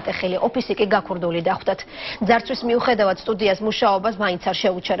საკეტი გატეხილი, ოფისი კი გაქურდული დახვდათ. ძარცვის მიუხედავად სტუდიას მუშაობას მაინც არ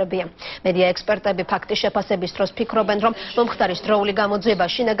შეუჩერებია. მედია ექსპერტები ფაქტის შეფასების დროს ფიქრობენ, რომ მომხდარის დროული გამოძიება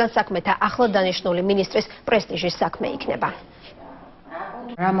შინაგან საქმეთა ახლად დანიშნული მინისტრის პრესტიჟის საქმე იქნება.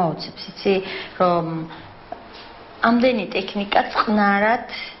 რა მოუწევს იცი, რომ ამდენი ტექნიკა წყნარად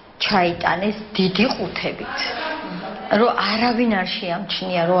ჩაიტანეს დიდი ყუთებით. რომ არავინ არ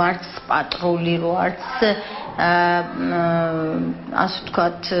შეამჩნია, რომ არც პატრული, რომ არც ასე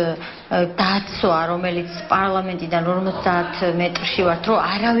ვთქვათ, დაცვა, რომელიც პარლამენტიდან 50 მეტრში ვართ, რომ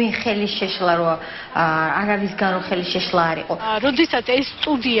არავინ ხელი შეშლა, რომ არავისგან რომ ხელი შეშლა არ იყო. როდესაც ეს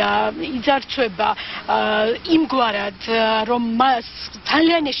სტუდია იძარცვება იმგვარად, რომ მას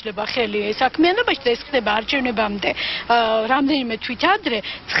ძალიან ეშლება ხელი საქმიანობაში და ეს ხდება არჩევნებამდე რამდენიმე თვით ადრე,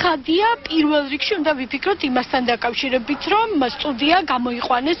 ცხადია პირველ რიგში უნდა ვიფიქროთ იმასთან დაკავშირებით, რომ სტუდია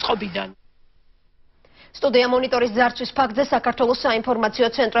გამოიყვანეს წყობიდან. სტუდია მონიტორის ძარცვის ფაქტზე საქართველოს საინფორმაციო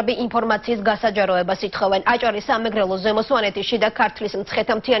ცენტრები ინფორმაციის გასაჯაროებას ითხოვენ. აჭარის სამეგრელო, ზემო სვანეთის, შიდა ქართლის,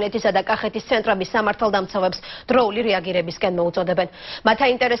 მცხეთა-მთიანეთისა და კახეთის ცენტრების სამართალდამცავებს დროული რეაგირებისკენ მოუწოდებენ. მათ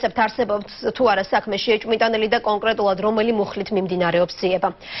აინტერესებთ არსებობს თუ არა საქმეში ეჭვმიტანელი და კონკრეტულად რომელი მუხლით მიმდინარეობს ძიება.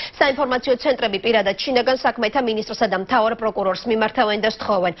 საინფორმაციო ცენტრები პირადად შინაგან საქმეთა მინისტრსა და მთავარ პროკურორს მიმართავენ და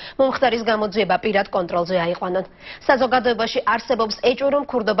სთხოვენ, მომხდარის გამოძიება პირად კონტროლზე აიყვანონ. საზოგადოებაში არსებობს ეჭვი, რომ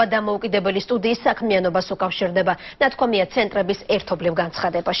ქურდობა დამოუკიდებელი სტუდიის საქმიანობა უკავშირდება, ნათქვამია ცენტრების ერთობლივ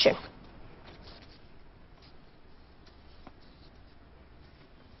განცხადებაში.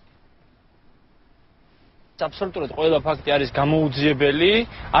 აბსოლუტურად ყველა ფაქტი არის გამოუძიებელი,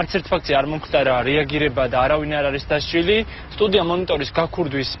 არც ერთ ფაქტზე არ მომხდარა რეაგირება და არავინ არ არის დასჯილი. სტუდია მონიტორის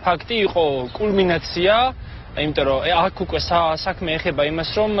გაქურდვის ფაქტი იყო კულმინაცია, იმიტომ რომ აქ უკვე საქმე ეხება იმას,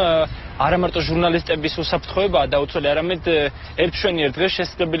 რომ არა მარტო ჟურნალისტების უსაფრთხოებაა დაუცველი, არამედ ერთშვენიერ დღეს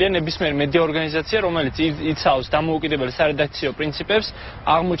შესაძლებელია ნებისმიერ მედია ორგანიზაცია, რომელიც იცავს დამოუკიდებელი სარედაქციო პრინციპებს,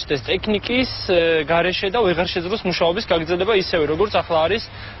 აღმოჩნდეს ტექნიკის გარეშე და ვეღარ შეძლოს მუშაობის გაგრძელება ისევე, როგორც ახლა არის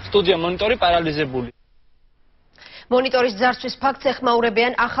სტუდია მონიტორი პარალიზებული. მონიტორის ძარცვის ფაქტს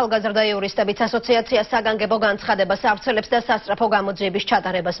ეხმაურებიან ახალგაზრდა იურისტების ასოციაცია საგანგებო განცხადებას ავრცელებს და სასწრაფო გამოძიების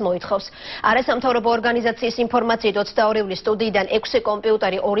ჩატარებას მოითხოვს. არასამთავრობო ორგანიზაციის ინფორმაციით 22 ივლისს სტუდიიდან 6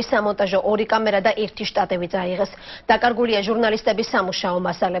 კომპიუტერი, 2 სამონტაჟო, 2 კამერა და 1 შტატივი წაიღეს. დაკარგულია ჟურნალისტების სამუშაო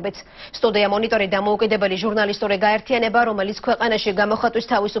მასალებიც. სტუდია მონიტორი დამოუკიდებელი ჟურნალისტური გაერთიანება, რომელიც ქვეყანაში გამოხატვის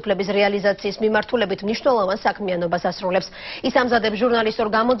თავისუფლების რეალიზაციის მიმართულებით მნიშვნელოვან საქმიანობას ასრულებს. ის ამზადებს ჟურნალისტურ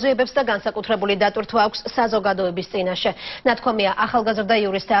გამოძიებებს და განსაკუთრებული დატვირთვა აქვს საზოგადოების წინაშე. ნათქვამია ახალგაზრდა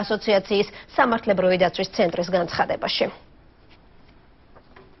იურისტთა ასოციაციის სამართლებრივი დაცვის ცენტრის განცხადებაში.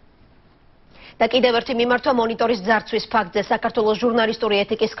 და კიდევ ერთი მიმართვა მონიტორის ძარცვის ფაქტზე. საქართველოს ჟურნალისტური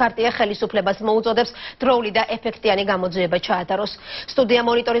ეთიკის ხარტია ხელისუფლებას მოუწოდებს დროული და ეფექტიანი გამოძიება ჩაატაროს. სტუდია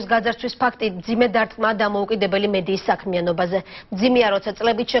მონიტორის გაძარცვის ფაქტი მძიმე დარტყმა დამოუკიდებელი მედიის საქმიანობაზე. მძიმეა, როცა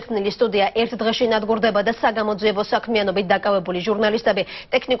წლებით შექმნილი სტუდია ერთ დღეში ნადგურდება და საგამოძიებო საქმიანობით დაკავებული ჟურნალისტები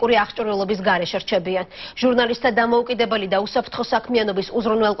ტექნიკური აღჭურვილობის გარეშე რჩებიან. ჟურნალისტთა დამოუკიდებელი და უსაფრთხო საქმიანობის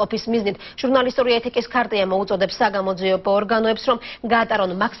უზრუნველყოფის მიზნით ჟურნალისტური ეთიკის ხარტია მოუწოდებს საგამოძიებო ორგანოებს, რომ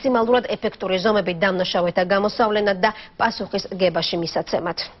გაატარონ მაქსიმალურად ეფექტური ზომებით დამნაშავეთა გამოსავლენად და პასუხის გებაში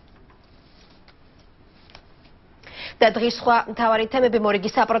მისაცემად. და დღის სხვა მთავარი თემები: მორიგი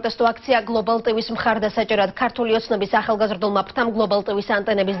საპროტესტო აქცია გლობალ ტივის მხარდასაჭერად, ქართული ოცნების ახალგაზრდულმა ფრთამ გლობალ ტივის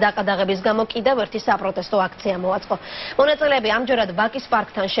ანტენების დაკადაღების გამო კიდევ ერთი საპროტესტო აქცია მოაწყო. მონაწილეები ამჯერად ვაკის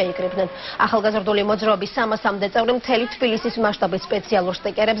პარკთან შეიკრიბნენ. ახალგაზრდული მოძრაობის 300-მდე წევრი მთელი თბილისის მასშტაბით სპეციალურ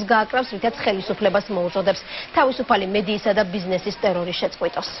სტიკერებს გააკრავს, რითაც ხელისუფლებას მოუწოდებს თავისუფალი მედიისა და ბიზნესის ტერორი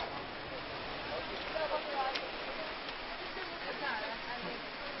შეწყვიტოს.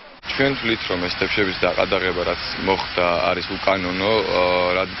 ჩვენ ვთვლით, რომ ეს თებშების დაყადაღება, რაც მოხდა, არის უკანონო,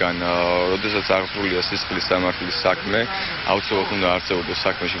 რადგან როდესაც აღსრულია სისხლის სამართლის საქმე, აუცილებლად უნდა არსებობდეს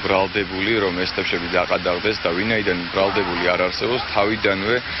საქმეში ბრალდებული, რომ ეს თებშები დაყადაღდეს და ვინაიდან ბრალდებული არ არსებობს,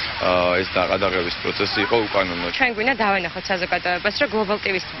 თავიდანვე ეს დაყადაღების პროცესი იყო უკანონო. ჩვენ გვინდა დავანახოთ საზოგადოებას, რომ გლობალ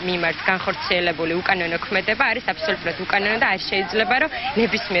ტივის მიმართ განხორციელებული უკანონო ქმედება არის აბსოლუტურად უკანონო და არ შეიძლება, რომ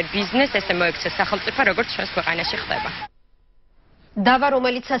ნებისმიერ ბიზნესს ესე მოექცეს სახელმწიფო, როგორც ჩვენს ქვეყანაში ხდება. დავა,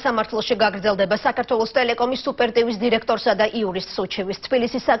 რომელიც სასამართლოში გაგრძელდება საქართველოს ტელეკომის სუპერტივის დირექტორსა და იურისტს უჩივის.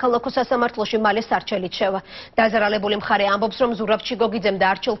 თბილისის საქალაქო სასამართლოში მალე სარჩელით შევა. დაზარალებული მხარე ამბობს, რომ ზურაბ ჩიგოგიძემ და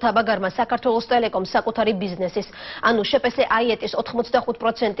არჩილ თაბაგარმა საქართველოს ტელეკომს საკუთარი ბიზნესის, ანუ შეპესე აიეტის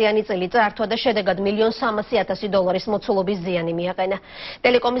 85%-იანი წილი წაართვა და შედეგად $1,300,000 მოცულობის ზიანი მიაყენა.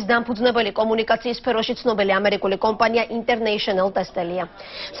 ტელეკომის დამფუძნებელი კომუნიკაციის სფეროში ცნობილი ამერიკული კომპანია ინტერნეიშენალი ტესტელია.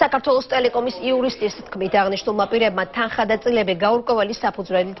 საქართველოს ტელეკომის იურისტის თქმით, აღნიშნულმა პირებმა თანხადაწილები გაურკვეველი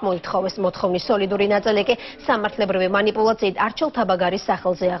საფუძვლით მოითხოვეს. მოთხოვნის სოლიდური ნაწილი კი სამართლებრივი მანიპულაციით არჩილ თაბაგარის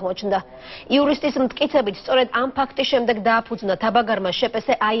სახელზე აღმოჩნდა. იურისტის მტკიცებით, სწორედ ამ ფაქტის შემდეგ დააფუძნა თაბაგარმა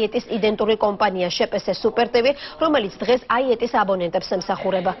შეპესე აიეტის იდენტური კომპანია შეპესე სუპერტივი, რომელიც დღეს აიეტის აბონენტებს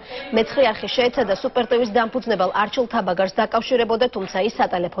ემსახურება. მეცხრე არხი შეეცადა სუპერტივის დამფუძნებელ არჩილ თაბაგარს დაკავშირებოდა, თუმცა ის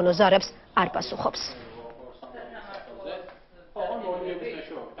სატელეფონო ზარებს არ პასუხობს.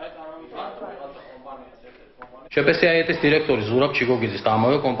 შეპესე აიეტის დირექტორი ზურაბ ჩიგოგიძის და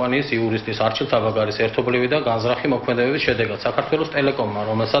ამავე კომპანიის იურისტის არჩილ თაბაგარის ერთობლივი და განზრახი მოქმედებების შედეგად საქართველოს ტელეკომმა,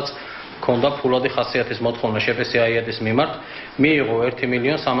 რომელსაც ჰქონდა ფულადი ხასიათის მოთხოვნა შეპესე აიეტის მიმართ, მიიღო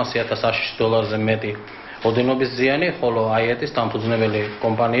 $1,300,000-ზე მეტი ოდენობის ზიანი, ხოლო აიეტის დამფუძნებელი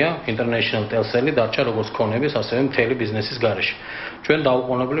კომპანია ინტერნეიშენალი ტელსელი დარჩა როგორც ქონების, ასევე მთელი ბიზნესის გარეშე. ჩვენ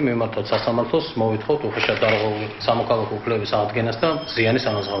დაუყოვნებლივ მიმართოთ სასამართლოს, მოვითხოვთ უხეშად დარღვეული სამოქალაქო უფლებების ადგენას და ზიანის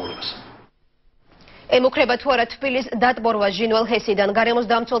ანაზღაურებას. ემუქრება თუ არა თბილის დატბორვა ჟინვალ ჰესიდან. გარემოს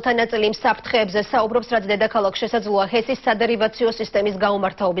დამცველთა ნაწილი იმ საფრთხეებზე საუბრობს, რაც დედაქალაქ შესაძლოა ჰესის სადერივაციო სისტემის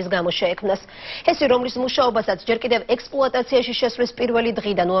გაუმართავობის გამო შეექმნას. ჰესი, რომლის მუშაობასაც ჯერ კიდევ ექსპლუატაციაში შესვლის პირველი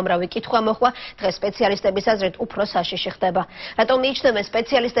დღიდან უამრავი კითხვა მოხდა, დღეს სპეციალისტების აზრით უფრო საშიში ხდება. რატომ მიიჩნევენ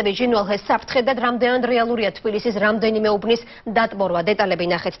სპეციალისტები ჟინვალ ჰესს საფრთხედად, რამდენად რეალურია თბილისის რამდენიმე უბნის დატბორვა? დეტალები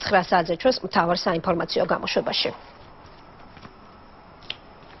ნახეთ 9 საათზე ჩვენს მთავარ საინფორმაციო გამოშვებაში.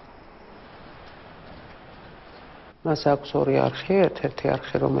 მას აქვს ორი არხი, ერთ-ერთი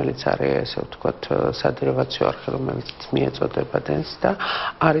არხი, რომელიც არის, ესე ვთქვათ, სადერივაციო არხი, რომელიც მიეწოდება დენს და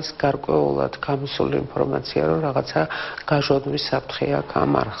არის გარკვეულად გამოსული ინფორმაცია, რომ რაღაცა გაჟონვის საფრთხე აქვს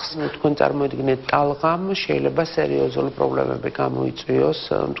ამ არხს. თქვენ წარმოიდგინეთ, ტალღამ შეიძლება სერიოზული პრობლემები გამოიწვიოს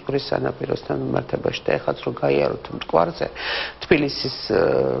მტკვრის სანაპიროსთან მიმართებაში და ეხლაც რომ გაიაროთ მტკვარზე, თბილისის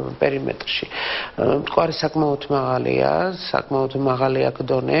პერიმეტრში. მტკვარი საკმაოდ მაღალია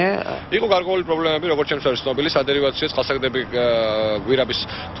დონე. იყო გარკვეული პრობლემები, როგორც ჩემს არის ცნობილი, სადერივაციო წყალსაკიდები გვირაბის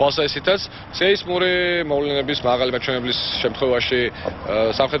თვალსაჩინოთაც, სეისმური მოვლენების, მაღალი მაჩვენებლის შემთხვევაში,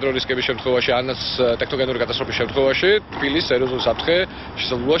 სამხედრო რისკების შემთხვევაში, ანაც ტექტონიკური კატასტროფის შემთხვევაში, თბილის სერიოზული საფრთხე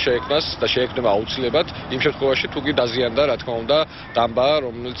შესაძლოა შეექმნას და შეექმნება აუცილებლად იმ შემთხვევაში, თუ კი დაზიანდა, რა თქმა უნდა, დამბა,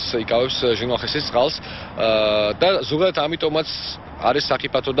 რომელიც იკავებს ჟინვალ ჰესის წყალს და ზოგადად ამიტომაც არის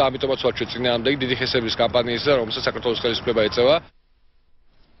საფრთხე და ამიტომაც ვარ ჩვენ წინააღმდეგი დიდი ჰესების კამპანიისა, რომელსაც საქართველოს ხელისუფლება ეწევა.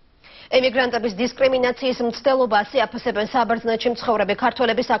 ემიგრანტების დისკრიმინაციის მცდელობას აფასებენ საბერძნეთში მცხოვრები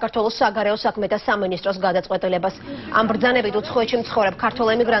ქართველები საქართველოს საგარეო საქმეთა სამინისტროს გადაწყვეტილებას. ამ ბრძანებით უცხოეთში მცხოვრებ ქართველ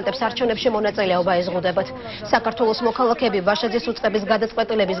ემიგრანტებს არჩევნებში მონაწილეობა ეზღუდებათ. საქართველოს მოქალაქეები ვაშაძის უწყების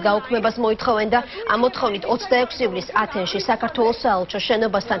გადაწყვეტილების გაუქმებას მოითხოვენ და ამ მოთხოვნით 26 ივლისს ათენში საქართველოს საელჩო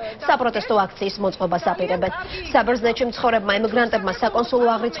შენობასთან საპროტესტო აქციის მოწყობას აპირებენ. საბერძნეთში მცხოვრებმა ემიგრანტებმა საკონსულო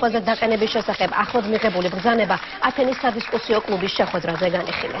აღრიცხვაზე დაყენების შესახებ ახლად მიღებული ბრძანება ათენის სადისკუსიო კლუბის შეხვედრაზე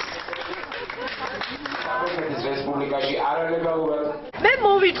განიხილეს. მე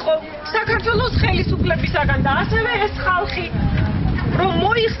მოვიტყო საქართველოს ხელისუფლებისაგან და ასევე ეს ხალხი, რომ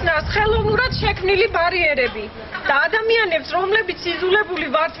მოიხსნას ხელოვნურად შექმნილი ბარიერები და ადამიანებს, რომლებიც იძულებული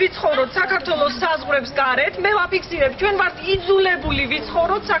ვართ ვიცხოვროთ საქართველოს საზღვრებს გარეთ, მე ვაფიქსირებ, ჩვენ ვართ იძულებული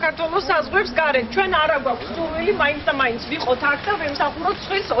ვიცხოვროთ საქართველოს საზღვრებს გარეთ. ჩვენ არა გვაქვს სურვილი მაინც და მაინც ვიყოთ აქ და ვემსახუროთ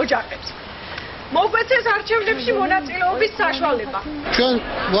სხვის ოჯახებს. მოგვეცეს არჩევნებში მონაწილეობის საშუალება. ჩვენ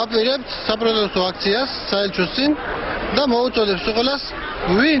ვაპირებთ საპროტესტო აქციას საელჩოსინ და მოვუწოდებს ყველას,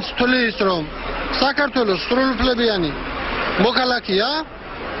 ვინც თვლის, რომ საქართველოს სრულუფლებიანი მოქალაქეა,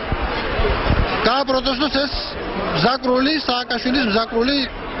 გააპროტესტოს ეს მზაკრული, სააკაშვილის მზაკრული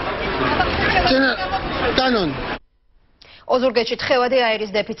კანონი. ოზურგეთში თხევადი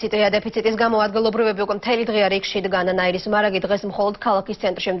აირის დეფიციტია. დეფიციტის გამო ადგილობრივები უკვე მთელი დღე რიგში დგანან. აირის მარაგი დღეს მხოლოდ ქალაქის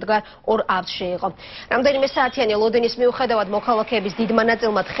ცენტრში მდგარ ორ ავზში იყო. რამდენიმე საათიანი ლოდინის მიუხედავად მოქალაქეების დიდმა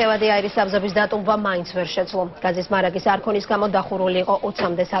ნაწილმა თხევადი აირის აბზების დატოვება მაინც ვერ შეძლო. გაზის მარაგის არქონის გამო დახურული იყო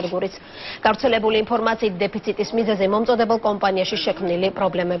 20-მდე სადგურიც. გავრცელებული ინფორმაციით დეფიციტის მიზეზი მომწოდებელ კომპანიაში შექმნილი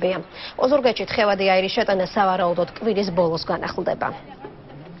პრობლემებია. ოზურგეთში თხევადი აირის შეტანა სავარაუდოდ კვირის ბოლოს განახლდება.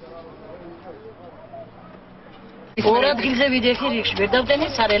 ორ ადგილზე ვიდექი რიგში ვერ დავდენი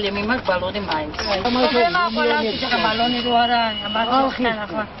სარელი მიმართ ბალონი მაინც. ბალონი რო არა, ამას ხალხი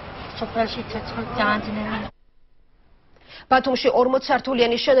ახლა სოფელში ცეცხლ ძალიან ძნელი. ბათუმში 40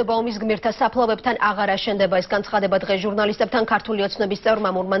 სართულიანი შენობა ომის გმირთა საფლავებთან აღარ აშენდება. ეს განცხადება დღეს ჟურნალისტებთან ქართული ოცნების წევრმა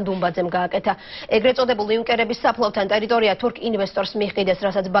მურმან დუმბაძემ გააკეთა. ეგრეთ წოდებულ იუნკერების საფლავთან ტერიტორია თურქ ინვესტორს მიჰყიდეს,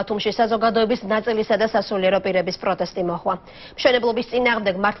 რასაც ბათუმში საზოგადოების ნაწილისა და სასულიერო პირების პროტესტი მოჰყვა. მშენებლობის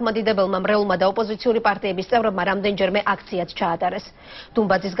წინააღმდეგ მართლმადიდებელმა მრევლმა და ოპოზიციური პარტიების წევრებმა რამდენჯერმე აქციაც ჩაატარეს.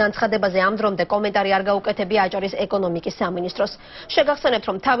 დუმბაძის განცხადებაზე ამ დრომდე კომენტარი არ გაუკეთებია აჭარის ეკონომიკის სამინისტროს. შეგახსენებთ,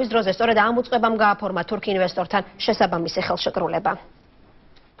 რომ თავის დროზე სწორედ ამ უწყებამ გააფორმა თურქ ინვესტორთან შესაბამისი ხელშეკრულება.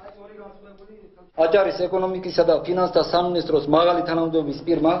 აჭარის ეკონომიკისა და ფინანსთა სამინისტროს მაღალი თანამდებობის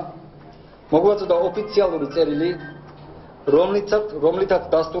პირმა მოგვაწოდა ოფიციალური წერილი, რომლითაც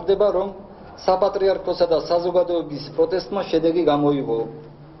დასტურდება, რომ საპატრიარქოსა და საზოგადოების პროტესტმა შედეგი გამოიღო.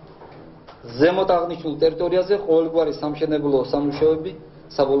 ზემოთ აღნიშნულ ტერიტორიაზე ყოველგვარი სამშენებლო სამუშაოები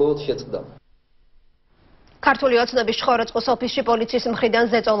საბოლოოდ შეწყდა. ქართული ოცნების შხოროწყოს ოფისში პოლიციის მხრიდან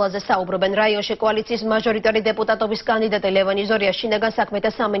ზეწოლაზე საუბრობენ. რაიონში კოალიციის მაჟორიტარი დეპუტატობის კანდიდატი ლევან იზორია შინაგან საქმეთა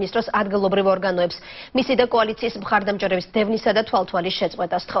სამინისტროს ადგილობრივ ორგანოებს მისი და კოალიციის მხარდამჭერების დევნისა და თვალთვალის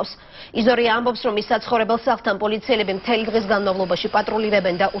შეწყვეტას თხოვს. იზორია ამბობს, რომ ის საცხოვრებელ სახლთან პოლიციელები მთელი დღის განმავლობაში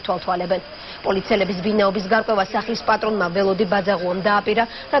პატრულირებენ და უთვალთვალებენ. პოლიციელების ვინაობის გარკვევა სახლის პატრონმა ველოდი ბაძაღუამ დააპირა,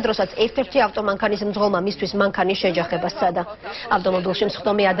 რა დროსაც ერთ-ერთი ავტომანქანის მძღოლმა მისთვის მანქანის შეჯახება სცადა. ავტომობილში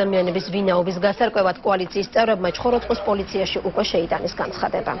მსხდომი ადამიანების ვინაობის გასარკვევად კოალიციის წევრებმა შხოროწყოს პოლიციაში უკვე შეიტანეს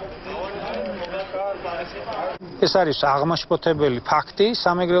განცხადება. ეს არის აღმაშფოთებელი ფაქტი.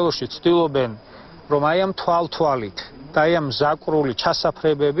 სამეგრელოში ცდილობენ, რომ აი ამ თვალთვალით და აი ამ ზაკრული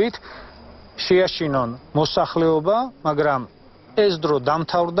ჩასაფრებებით შეაშინონ მოსახლეობა, მაგრამ ეს დრო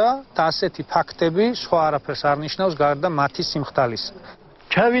დამთავრდა და ასეთი ფაქტები სხვა არაფერს არ ნიშნავს გარდა მათი სიმხდალის.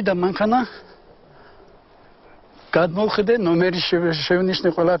 ჩავიდა მანქანა, გადმოვხედე, ნომერი შევნიშნე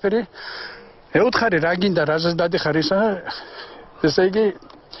ყველაფერი. ეუთხარი რა გინდა, რაზეც დადიხარ ისა, ესე იგი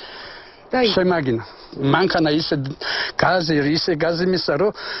შემაგინა. მანქანა ისე გაზი მისცა,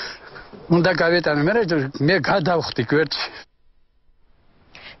 რომ უნდა გავეტანო, მე გადავხდი გვერდში.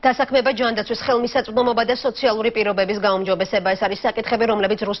 დასაქმება ჯანდაცვის ხელმისაწვდომობა და სოციალური პირობების გაუმჯობესება. ეს არის საკითხები,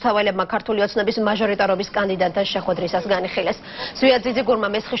 რომლებიც რუსთაველებმა ქართული ოცნების მაჟორიტარობის კანდიდატთან შეხვედრისას განიხილეს. ზვიად გურმა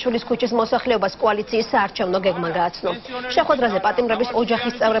მესხიშვილის ქუჩის მოსახლეობას კოალიციის საარჩევნო გეგმა გააცნო. შეხვედრაზე პატიმრების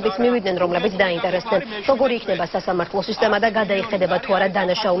ოჯახის წევრებიც მივიდნენ, რომლებიც დაინტერესდნენ, როგორი იქნება სასამართლო სისტემა და გადაიხედება თუ არა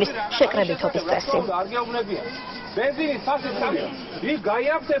დანაშაულის შეკრებითობის წესი.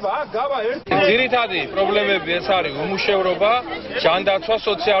 ძირითადი პრობლემები ეს არის უმუშევრობა, ჯანდაცვა,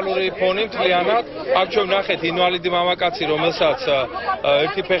 სოციალური ფონი მთლიანად. აქ ჩვენ ვნახეთ ინვალიდი მამაკაცი, რომელსაც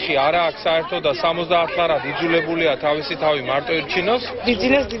ერთი ფეხი არ აქვს საერთოდ და 70 ლარად იძულებულია თავისი თავი მარტო ირჩინოს.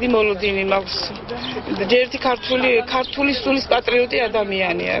 დიდინას დიდი მოლოდინი მაქვს. ერთი ქართული სულის პატრიოტი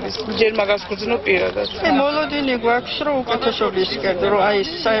ადამიანი არის. ჯერ მაგას გძნო პირადად. მოლოდინი გვაქვს, რომ უკეთესობისკენ, რომ აი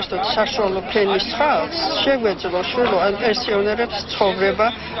საერთოდ საშუალო ფენის ხალხს შეგვეძლო შვილო ან პენსიონერებს ცხოვრება,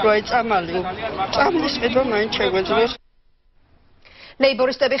 რომ აი წამლის ყიდვა მაინც შეგვეძლოს.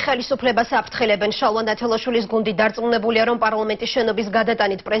 ლეიბორისტები ხელისუფლებას აფრთხილებენ. შალვა ნათელაშვილის გუნდი დარწმუნებულია, რომ პარლამენტის შენობის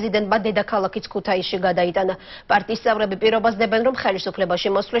გადატანით პრეზიდენტმა დედაქალაქიც ქუთაისში გადაიტანა. პარტიის წევრები პირობას დებენ, რომ ხელისუფლებაში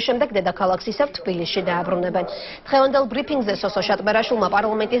მოსვლის შემდეგ დედაქალაქს ისევ თბილისში დააბრუნებენ. დღევანდელ ბრიფინგზე სოსო შატბერაშვილმა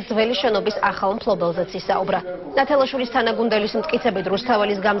პარლამენტის ძველი შენობის ახალ მფლობელზეც ისაუბრა. ნათელაშვილის თანაგუნდელის მტკიცებით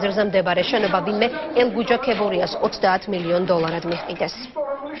რუსთაველის გამზირზე მდებარე შენობა ვინმე ელგუჯაქებურიას $30 მილიონ მიჰყიდეს.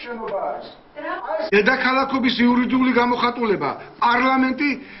 დედაქალაქობის იურიდიული გამოხატულება პარლამენტი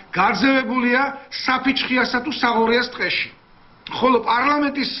გარძევებულია საფიჩხიასა თუ საღორიას ტყეში. ხოლო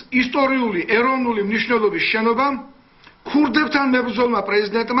პარლამენტის ისტორიული ეროვნული მნიშვნელობის შენობა ქურდებთან მებრძოლმა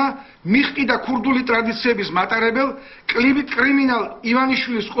პრეზიდენტმა მიჰყიდა ქურდული ტრადიციების მატარებელ კრიმინალ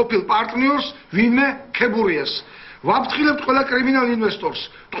ივანიშვილის ყოფილ პარტნიორს ვინმე ქებურიას. ვაფრთხილებთ ყველა კრიმინალ ინვესტორს,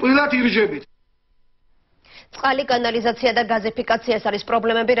 ტყუილად ირჟებით. წყალი, კანალიზაცია და გაზიფიკაცია არის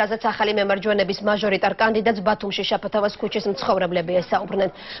პრობლემები, რაზეც ახალი მემარჯვენების მაჟორიტარ კანდიდატს ბათუმში შაფათავას ქუჩის მცხოვრებლები ესაუბრნენ.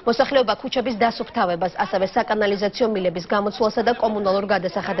 მოსახლეობა ქუჩების დასუფთავებას, ასევე საკანალიზაციო მილების გამოცვლასა და კომუნალურ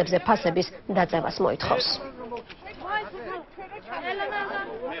გადასახადებზე ფასების დაწევას მოითხოვს.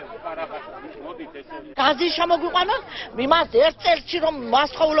 გაზი შემოგვიყვანა, იმას ერთ წელში რომ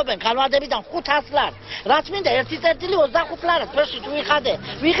მასხოვლობენ განვადებიდან 500 ლარს. რაც მინდა ერთი წერტილი 25 ლარს ფერში თუ ვიხადე.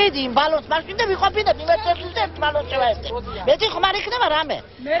 ვიღიდი იმ ბალონს მაშინ და ვიყოფინებ იმ ერთ წერტილს ერთ ბალონს შევაერთე. მეტი ხმარ იქნება რამე.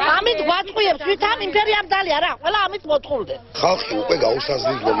 ამით გვაწყვიებს ვით ამ იმპერიამ დალი არა, ყველა ამით მოწყულდე. ხალხი უკვე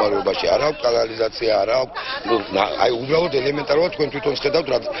გაუსაზრდელ მდგომარეობაში არ აქვს კანალიზაცია, არ აქვს, აი უბრალოდ ელემენტარულად თქვენ თვითონ ხედავთ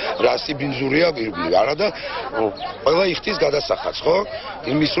რა სიბინძურია ირგვლივ, არა და ყველა იხდის გადასახადს, ხო?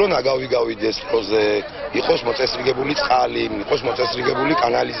 იმის რომ ნაგავი გავიდეს პროზე, იყოს მოწესრიგებული წყალი, იყოს მოწესრიგებული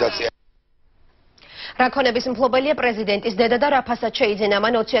კანალიზაცია. რაქონების მფლობელია პრეზიდენტის დედა და რაფასაც შეიძინა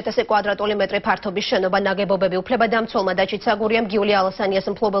მან 20,000 კვადრატული მეტრი ფართობის შენობა ნაგებობები. უფლებადამცველმა დაჩიცაგურიამ გიული ალასანიას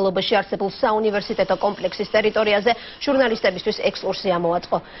მფლობელობაში არსებულ საუნივერსიტეტო კომპლექსის ტერიტორიაზე ჟურნალისტებისთვის ექსკურსია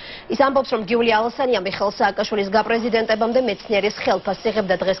მოაწყო. ის ამბობს, რომ გიული ალასანია მიხეილ სააკაშვილის გაპრეზიდენტებამდე მეცნიერის ხელფასს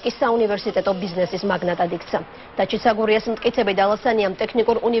იღებდა, დღეს კი საუნივერსიტეტო ბიზნესის მაგნატად იქცა. დაჩიცაგურიას მტკიცებით ალასანიამ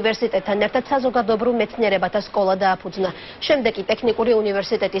ტექნიკურ უნივერსიტეტთან ერთად საზოგადოებრივ მეცნიერებათა სკოლა დააფუძნა. შემდეგ კი ტექნიკური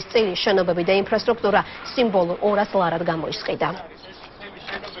უნივერსიტეტის წილი, შენობები და ინფრასტრუქტურა სიმბოლურ 200 ლარად გამოისყიდა.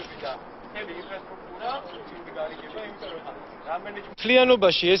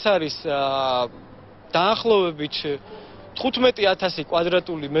 მთლიანობაში ეს არის დაახლოებით 15,000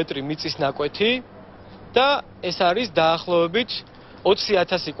 კვადრატული მეტრი მიწის ნაკვეთი და ეს არის დაახლოებით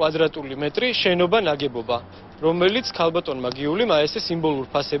 20,000 კვადრატული მეტრი შენობა ნაგებობა, რომელიც ქალბატონმა გიულიმ აესე სიმბოლურ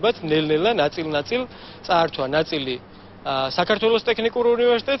ფასებად ნელ-ნელა ნაწილ-ნაწილ წაართვა. ნაწილი საქართველოს ტექნიკურ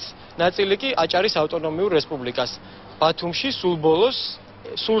უნივერსიტეტს, ნაწილი კი აჭარის ავტონომიურ რესპუბლიკას. ბათუმში სულ ბოლოს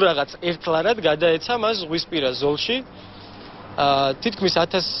სულ რაღაც 1 ლარად გადაეცა მას ზღვისპირა ზოლში. თითქმის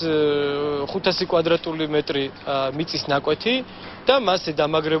 1500 კვადრატული მეტრი მიწის ნაკვეთი და მასზე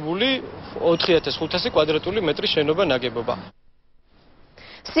დამაგრებული 4500 კვადრატული მეტრი შენობა ნაგებობა.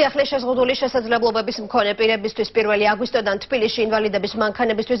 სიახლე შეზღუდული შესაძლებლობების მქონე პირებისთვის 1 აგვისტოდან თბილისში ინვალიდების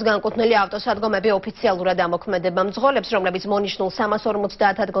მანქანებისთვის განკუთვნილი ავტოსადგომები ოფიციალურად ამოქმედება. მძღოლებს, რომლებიც მონიშნულ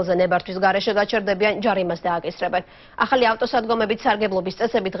 350 ადგილზე ნებართვის გარეშე გაჩერდებიან, ჯარიმას დააკისრებენ. ახალი ავტოსადგომებით სარგებლობის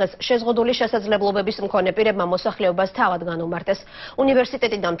წესები დღეს შეზღუდული შესაძლებლობების მქონე პირებმა მოსახლეობას თავად განუმარტეს.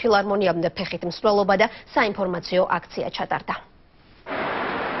 უნივერსიტეტიდან ფილარმონიამდე ფეხით მსვლელობა და საინფორმაციო აქცია ჩატარდა.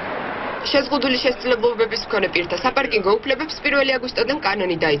 შეზღუდული შესაძლებლობების მქონე პირთა საპარკინგო უფლებებს 1 აგვისტოდან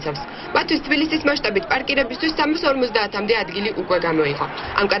კანონი დაიცავს. მათთვის თბილისის მასშტაბით პარკირებისთვის 350-მდე ადგილი უკვე გამოიყო.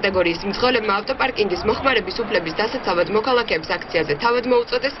 ამ კატეგორიის მძღოლებმა ავტოპარკინგის მოხმარების უფლების დასაცავად მოქალაქეებს აქციაზე თავად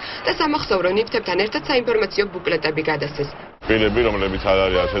მოუწოდეს და სამახსოვრო ნივთებთან ერთად საინფორმაციო ბუკლეტები გადასცეს. პირები, რომლებიც არ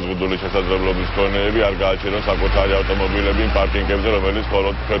არიან შეზღუდული შესაძლებლობის მქონეები, არ გააჩერონ საკუთარი ავტომობილები პარკინგებზე, რომელიც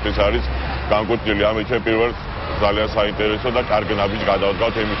მხოლოდ ჩვენთვის არის განკუთვნილი. ამით პირველ ძალიან საინტერესო და კარგი ნაბიჯი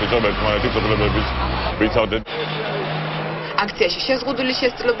გადავდგავთ იმისთვის, რომ ერთმანეთის უფლებების ვიცავდეთ. აქციაში შეზღუდული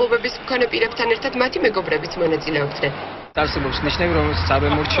შესაძლებლობების მქონე პირებთან ერთად მათი მეგობრებიც მონაწილეობდნენ. არსებობს ნიშნები, რომელსაც არ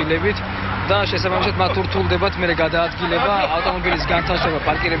ვემორჩილებთ და შესაბამისად მათ ურთულდებათ მე გადაადგილება ავტომობილის განთავსება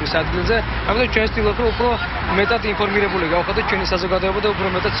პარკირების ადგილზე. ამიტომ ჩვენ ვცდილობთ, რომ უფრო მეტად ინფორმირებული გავხადოთ ჩვენი საზოგადოება და უფრო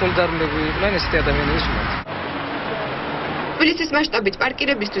მეტად სოლიდარული იყვნენ ესეთი ადამიანების მიმართ. თბილისის მასშტაბით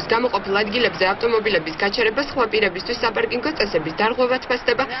პარკირებისთვის გამოყოფილ ადგილებზე ავტომობილების გაჩერება სხვა პირებისთვის საპარკინგო წესების დარღვევად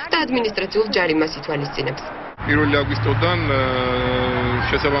ფასდება და ადმინისტრაციულ ჯარიმას ითვალისწინებს. 1 აგვისტოდან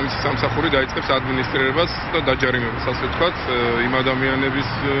შესაბამისი სამსახური დაიწყებს ადმინისტრირებას და დაჯარიმებას, ასე ვთქვათ, იმ ადამიანების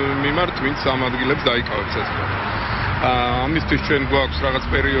მიმართ, ვინც ამ ადგილებს დაიკავებს, ასე ვთქვათ. ამისთვის ჩვენ გვაქვს რაღაც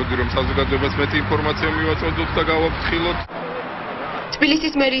პერიოდი, რომ საზოგადოებას მეტი ინფორმაცია მივაწოდოთ და გავაფრთხილოთ.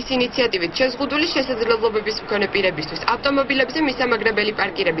 თბილისის მერიის ინიციატივით შეზღუდული შესაძლებლობების მქონე პირებისთვის ავტომობილებზე მისამაგრებელი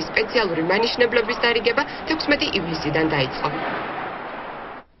პარკირების სპეციალური მანიშნებლების დარიგება 16 ივლისიდან დაიწყო.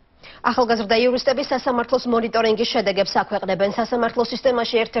 ახალგაზრდა იურისტები სასამართლოს მონიტორინგის შედეგებს აქვეყნებენ. სასამართლო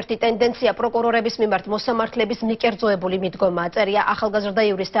სისტემაში ერთ-ერთი ტენდენცია პროკურორების მიმართ მოსამართლების მიკერძოებული მიდგომაა, წერია ახალგაზრდა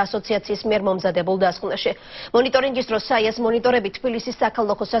იურისტთა ასოციაციის მიერ მომზადებულ დასკვნაში. მონიტორინგის დროს საიას მონიტორები თბილისის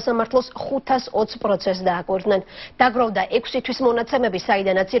საქალაქო სასამართლოს 520 პროცესს დააკვირდნენ. დაგროვდა 6 თვის მონაცემები,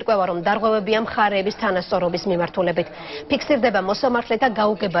 საიდანაც ირკვევა, რომ დარღვევებია მხარეების თანასწორობის მიმართულებით. ფიქსირდება მოსამართლეთა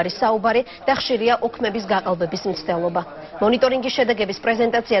გაუგებარი საუბარი და ხშირია ოქმების გაყალბების მცდელობა. მონიტორინგის შედეგების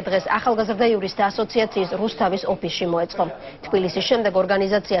პრეზენტაცია დღეს ახალგაზრდა იურისტთა ასოციაციის რუსთავის ოფისში მოეწყო. თბილისის შემდეგ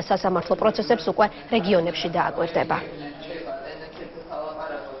ორგანიზაცია სასამართლო პროცესებს უკვე რეგიონებში დააკვირდება.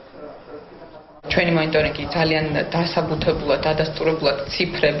 ჩვენი მონიტორინგი ძალიან დასაბუთებულად, დადასტურებულად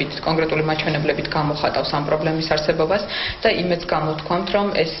ციფრებით, კონკრეტული მაჩვენებლებით გამოხატავს ამ პრობლემის არსებობას და იმედს გამოთქვამთ, რომ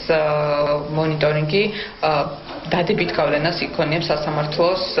ეს მონიტორინგი დადებით გავლენას იქონიებს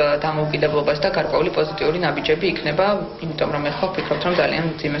სასამართლოს დამოუკიდებლობას და გარკვეული პოზიტიური ნაბიჯები იქნება, იმიტომ რომ ეხლა ვფიქრობთ, რომ ძალიან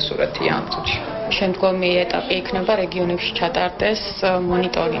მძიმე სურათია ამ წუთში. შემდგომი ეტაპი იქნება რეგიონებში ჩატარდეს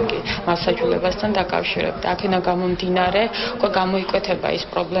მონიტორინგი მასაჯულებასთან დაკავშირებით. აქედან გამომდინარე, უკვე გამოიკვეთება ის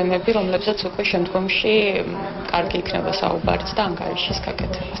პრობლემები, რომლებსაც უკვე შემდგომში კარგი იქნება საუბარიც და ანგარიშის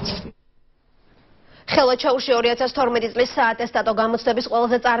გაკეთებაც. ხელა ჩაუში 2012 წლის საატესტატო გამოცდების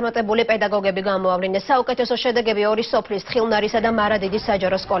ყველაზე წარმატებული პედაგოგები გამოავლინეს. საუკეთესო შედეგები 2 სოფლის თხილნარისა და მარადიდის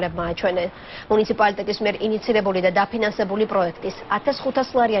საჯარო სკოლებმა აჩვენეს. მუნიციპალიტეტის მიერ ინიცირებული და დაფინანსებული პროექტის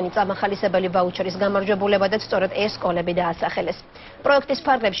 1500 ლარიანი წამახალისებელი ვაუჩერის გამარჯვებულებადაც სწორედ ეს სკოლები დაასახელეს. პროექტის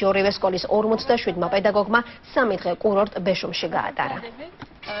ფარგლებში ორივე სკოლის 47 პედაგოგმა 3 დღე კურორტ ბეშუმში გაატარა.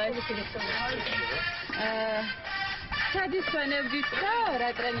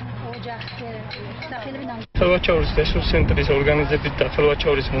 ხელვაჩაურის რესურს ცენტრის ორგანიზებით და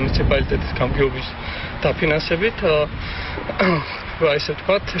ხელვაჩაურის მუნიციპალიტეტის გამგეობის დაფინანსებით ესე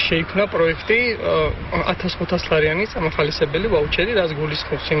ვთქვათ, შეიქმნა პროექტი 1500 ლარიანი წამახალისებელი ვაუჩერი, რაც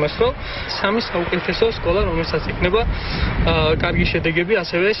გულისხმობს იმას, რომ სამი საუკეთესო სკოლა, რომელსაც იქნება კარგი შედეგები,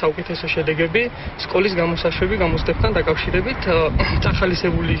 ასევე საუკეთესო შედეგები სკოლის გამოსაშვები გამოცდებთან დაკავშირებით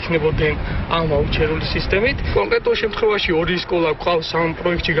წახალისებული იქნებოდნენ ამ ვაუჩერული სისტემით. კონკრეტულ შემთხვევაში ორი სკოლა გვყავს ამ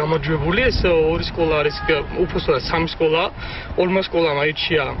პროექტში გამარჯვებული, ეს ორი სკოლა არის უბრალოდ სამი სკოლა, ორმა სკოლამ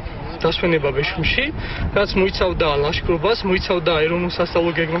აირჩია დასვენება ბეშუმში, რაც მოიცავდა ლაშქრობას, მოიცავდა ეროვნულ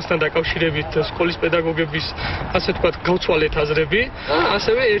სასწავლო გეგმასთან დაკავშირებით სკოლის პედაგოგების, ასე ვთქვათ, გავცვალეთ აზრები.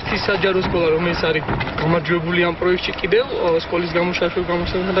 ასევე ერთი საჯარო სკოლა, რომელიც არის გამარჯვებული ამ პროექტში კიდევ სკოლის გამოსაშვებ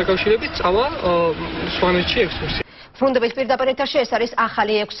გამოსასწორებთან დაკავშირებით, წავა სვანეთში ექსკურსია. ბრუნდებით პირდაპირ ეთერში ეს არის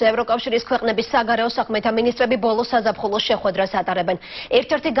ახალი 6 ევროკავშირის ქვეყნების საგარეო საქმეთა მინისტრები ბოლო საზაფხულოს შეხვედრას ატარებენ.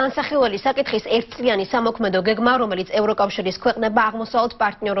 ერთ-ერთი განსახილველი საკითხის ერთწლიანი სამოქმედო გეგმა, რომელიც ევროკავშირის ქვეყნებმა აღმოსავლეთ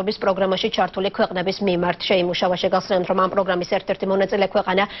პარტნიორობის პროგრამაში ჩართული ქვეყნების მიმართ შეიმუშავა. შეგახსენებთ, რომ ამ პროგრამის ერთ-ერთი მონაწილე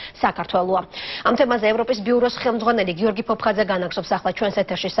ქვეყანა საქართველოა. ამ თემაზე ევროპის ბიუროს ხელმძღვანელი გიორგი ფოფხაძე განაგზობს ახლა ჩვენს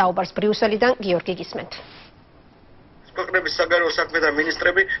ეთერში საუბარს ბრიუსელიდან. გიორგი, გისმენთ. ქვეყნების საგარეო საქმეთა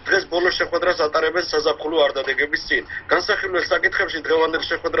მინისტრები დღეს ბოლო შეხვედრას ატარებენ საზაფხულო არდადეგების წინ. განსახილველ საკითხებში დღევანდელ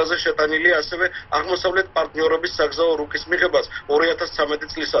შეხვედრაზე შეტანილია ასევე აღმოსავლეთ პარტნიორობის საგზაო რუკის მიღებას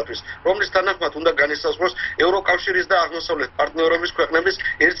 2013 წლისათვის, რომლის თანახმად უნდა განისაზღვროს ევროკავშირის და აღმოსავლეთ პარტნიორობის ქვეყნების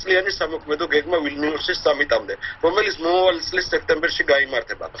ერთწლიანი სამოქმედო გეგმა ვილნიუსის სამიტამდე, რომელიც მომავალი წლის სექტემბერში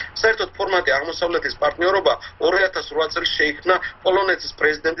გაიმართება. საერთოდ ფორმატი აღმოსავლეთის პარტნიორობა 2008 წელს შეიქმნა პოლონეთის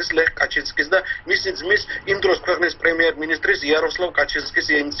პრეზიდენტის ლეხ კაჩინსკის და მისი ძმის იმ დროს ქვეყნის პრემიერ-მინისტრის იაროსლავ კაჩინსკის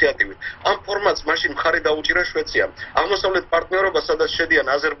ინიციატივით. ამ ფორმატს მაშინ მხარი დაუჭირა შვეციამ. აღმოსავლეთ პარტნიორობა, სადაც შედიან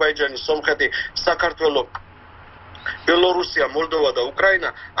აზერბაიჯანი, სომხეთი, საქართველო, ბელორუსია, მოლდოვა და უკრაინა,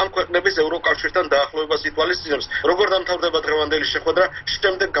 ამ ქვეყნების ევროკავშირთან დაახლოებას ითვალისწინებს. როგორ დამთავრდება დღევანდელი შეხვედრა,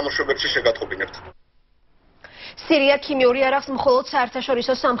 შემდეგ გამოშვებებში შეგატყობინებთ. სირია ქიმიური არახს მხოლოდ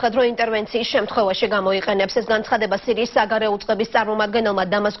საერთაშორისო სამხედრო ინტერვენციის შემთხვევაში გამოიყენებს. ეს განცხადება სირიის საგარეო უწყების წარმომადგენელმა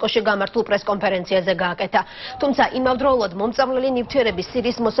დამასკოში გამართულ პრესკონფერენციაზე გააკეთა. თუმცა იმავდროულად მომწამლელი ნივთიერების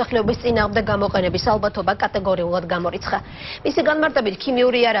სირიის მოსახლეობის წინააღმდეგ გამოყენების ალბათობა კატეგორიულად გამორიცხა. მისი განმარტებით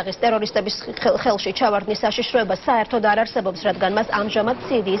ქიმიური არაღის ტერორისტების ხელში ჩავარდნის საშიშროება საერთოდ არ არსებობს, რადგან მას ამჟამად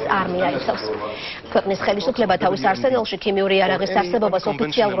სირიის არმია იცავს. ქვეყნის ხელისუფლება თავის არსენალში ქიმიური არაღის არსებობას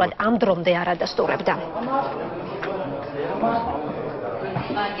ოფიციალურად ამ დრომდე არ ადასტურებდა.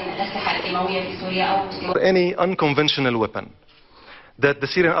 Any unconventional weapon that the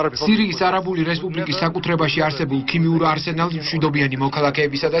Syrian Arab სირიის არაბული რესპუბლიკის საკუთრებაში არსებულ ქიმიურ არსენალს მშვიდობიანი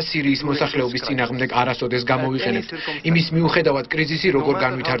მოქალაქეებისა და სირიის მოსახლეობის წინააღმდეგ არასოდეს გამოვიყენებთ. იმის მიუხედავად კრიზისი როგორ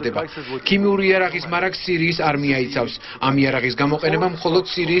განვითარდება. ქიმიური იარაღის მარაგს სირიის არმია იცავს. ამ იარაღის გამოყენება მხოლოდ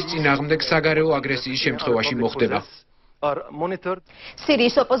სირიის წინააღმდეგ საგარეო აგრესიის შემთხვევაში მოხდება.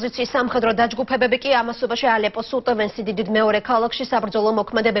 სირიის ოპოზიციის სამხედრო დაჯგუფებები კი ამასობაში ალეპოს უტევენ სიდიდით მეორე ქალაქში საბრძოლო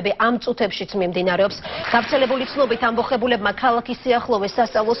მოქმედებები ამ წუთებშიც მიმდინარეობს. გავრცელებული ცნობით ამბოხებულებმა ქალაქის სიახლოვეს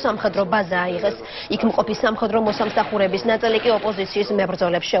სასწავლო სამხედრო ბაზა აიღეს. იქ მყოფი სამხედრო მოსამსახურების ნაწილი კი ოპოზიციის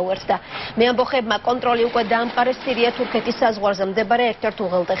მებრძოლებს შეუერთდა. მეამბოხებმა კონტროლი უკვე დაამყარეს სირია-თურქეთის საზღვარზე მდებარე ერთ-ერთ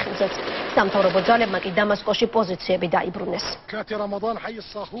უღელტეხილზეც. სამთავრობო ძალებმა კი დამასკოში პოზიციები დაიბრუნეს.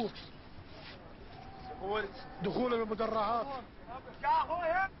 دخول المدرعات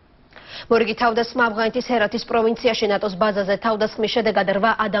მორიგი თავდასხმა ავღანეთის ჰერათის პროვინციაში ნატოს ბაზაზე თავდასხმის შედეგად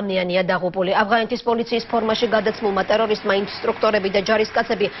 8 ადამიანია დაღუპული. ავღანეთის პოლიციის ფორმაში გადაცმულმა ტერორისტმა ინსტრუქტორები და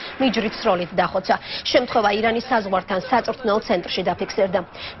ჯარისკაცები მიჯრით სროლით დახოცა. შემთხვევა ირანის საზღვართან საწვრთნელ ცენტრში დაფიქსირდა.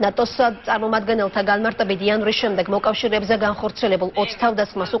 ნატოს წარმომადგენელთა განმარტებით იანვრის შემდეგ მოკავშირეებზე განხორციელებულ 20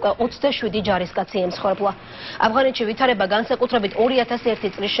 თავდასხმას უკვე 27 ჯარისკაცი ემსხვერპლა. ავღანეთში ვითარება განსაკუთრებით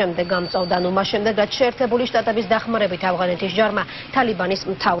 2001 წლის შემდეგ გამწვავდა, ანუ მას შემდეგ რაც შეერთებული შტატების დახმარებით ავღანეთის ჯარმა თალიბანის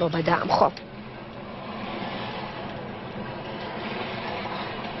მთავრობა დაამხო.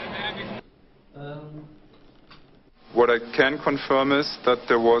 What I can confirm is that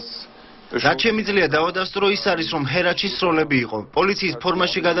there was რაც შემიძლია დავადასტურო ის არის, რომ ჰერათში სროლები იყო. პოლიციის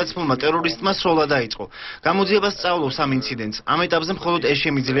ფორმაში გადაცმულმა ტერორისტმა სროლა დაიწყო. გამოძიება სწავლობს ამ ინციდენტს. ამ ეტაპზე მხოლოდ ეს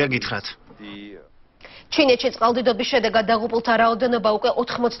შემიძლია გითხრათ. ჩინეთში წყალდიდობის შედეგად დაღუპულთა რაოდენობა უკვე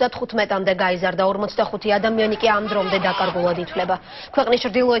 95-მდე გაიზარდა. 45 ადამიანი კი ამ დრომდე დაკარგულად ითვლება. ქვეყნის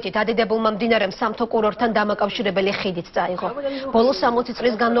ჩრდილოეთით ადიდებულმა მდინარემ სამთო კურორტთან დამაკავშირებელი ხიდიც წაიღო. ბოლო 60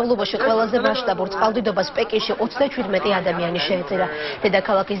 წლის განმავლობაში ყველაზე მასშტაბურ წყალდიდობას პეკინში 37 ადამიანი შეეწირა.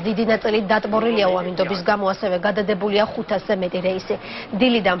 დედაქალაქის დიდი ნაწილი დატბორილია უამინდობის გამო, ასევე გადადებულია 500-ზე მეტი რეისი.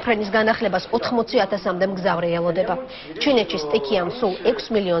 დილიდან ფრენის განახლებას 80,000-მდე მგზავრი ელოდება. ჩინეთში სტიქიამ სულ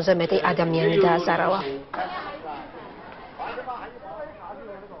 6 მილიონზე მეტი ადამიანი დააზარავა.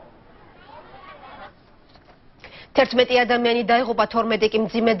 11 ადამიანი დაიღუპა, 12 კი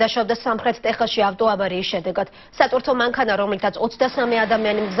მძიმედ დაშავდა სამხრეთ ტეხასში ავტოავარიის შედეგად. სატვირთო მანქანა, რომლითაც 23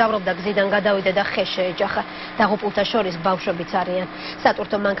 ადამიანი მგზავრობდა, გზიდან გადავიდა და ხე შეეჯახა. დაღუპულთა შორის ბავშვებიც არიან.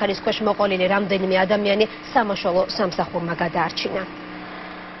 სატვირთო მანქანის ქვეშ მოყოლილი რამდენიმე ადამიანი სამაშველო სამსახურმა გადაარჩინა.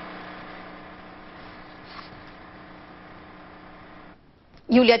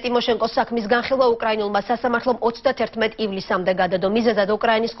 იულია ტიმოშენკოს საქმის განხილვა უკრაინულმა სასამართლომ 31 ივლისამდე გადადო. მიზეზად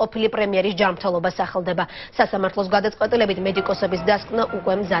უკრაინის ყოფილი პრემიერის ჯანმრთელობა სახელდება. სასამართლოს გადაწყვეტილებით მედიკოსების დასკვნა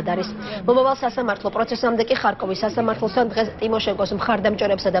უკვე მზად არის. მომავალ სასამართლო პროცესამდე კი ხარკოვის სასამართლოსთან დღეს ტიმოშენკოს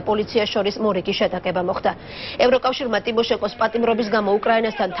მხარდამჭერებსა და პოლიციას შორის მორიგი შეტაკება მოხდა. ევროკავშირმა ტიმოშენკოს პატიმრობის გამო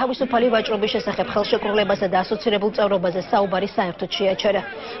უკრაინასთან თავისუფალი ვაჭრობის შესახებ ხელშეკრულებასა და ასოცირებულ წევრობაზე საუბარი საერთოდ შეაჩერა.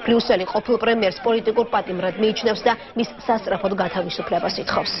 ბრიუსელი ყოფილ პრემიერს პოლიტიკურ პატიმრად მიიჩნევს და მის სასწრაფოდ გათავისუფლებას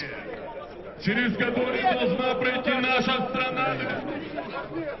ითხოვს.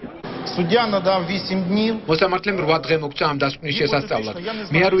 მოსამართლემ 8 დღე მოგცა ამ დასკვნის შესასწავლად.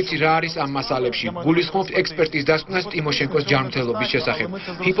 მე არ ვიცი რა არის ამ მასალებში. გულისხმობთ ექსპერტის დასკვნას ტიმოშენკოს ჯანმრთელობის შესახებ.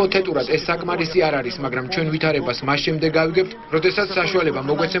 ჰიპოთეტურად ეს საკმარისი არ არის, მაგრამ ჩვენ ვითარებას მას შემდეგ გავიგებთ, როდესაც საშუალება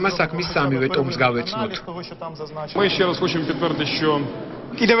მოგვეცემა საქმის სამივე ტომს გავეცნოთ.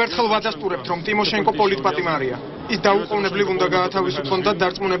 კიდევ ერთხელ ვადასტურებთ, რომ ტიმოშენკო პოლიტპატიმარია. ის დაუყოვნებლივ უნდა გაათავისუფლონ და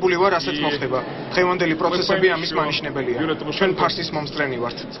დარწმუნებული ვარ, ასეც მოხდება. დღევანდელი პროცესები ამის მანიშნებელია. ჩვენ ფარსის მომსწრენი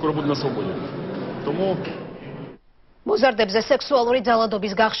ვართ. მოზარდებზე სექსუალური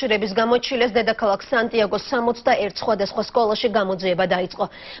ძალადობის გახშირების გამო ჩილეს დედაქალაქ სანტიაგოს 61 სხვადასხვა სკოლაში გამოძიება დაიწყო.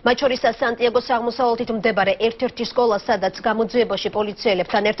 მათ შორისა სანტიაგოს აღმოსავლეთით მდებარე ერთ-ერთი სკოლა, სადაც გამოძიებაში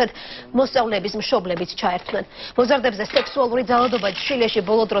პოლიციელებთან ერთად მოსწავლეების მშობლებიც ჩაერთნენ. მოზარდებზე სექსუალური ძალადობა ჩილეში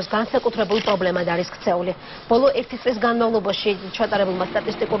ბოლო დროს განსაკუთრებული პრობლემად არის ქცეული. ბოლო 1 წლის განმავლობაში ჩატარებულმა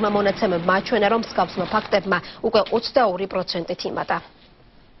სტატისტიკურმა მონაცემებმა აჩვენა, რომ მსგავსმა ფაქტებმა უკვე 22% იმატა.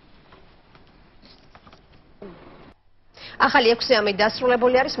 ახალი 6 ამით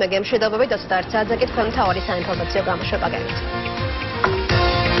დასრულებული არის. მე გემშვიდობებით 21 საათზე კი თქვენ მთავარი საინფორმაციო გამოშვება გაგებთ.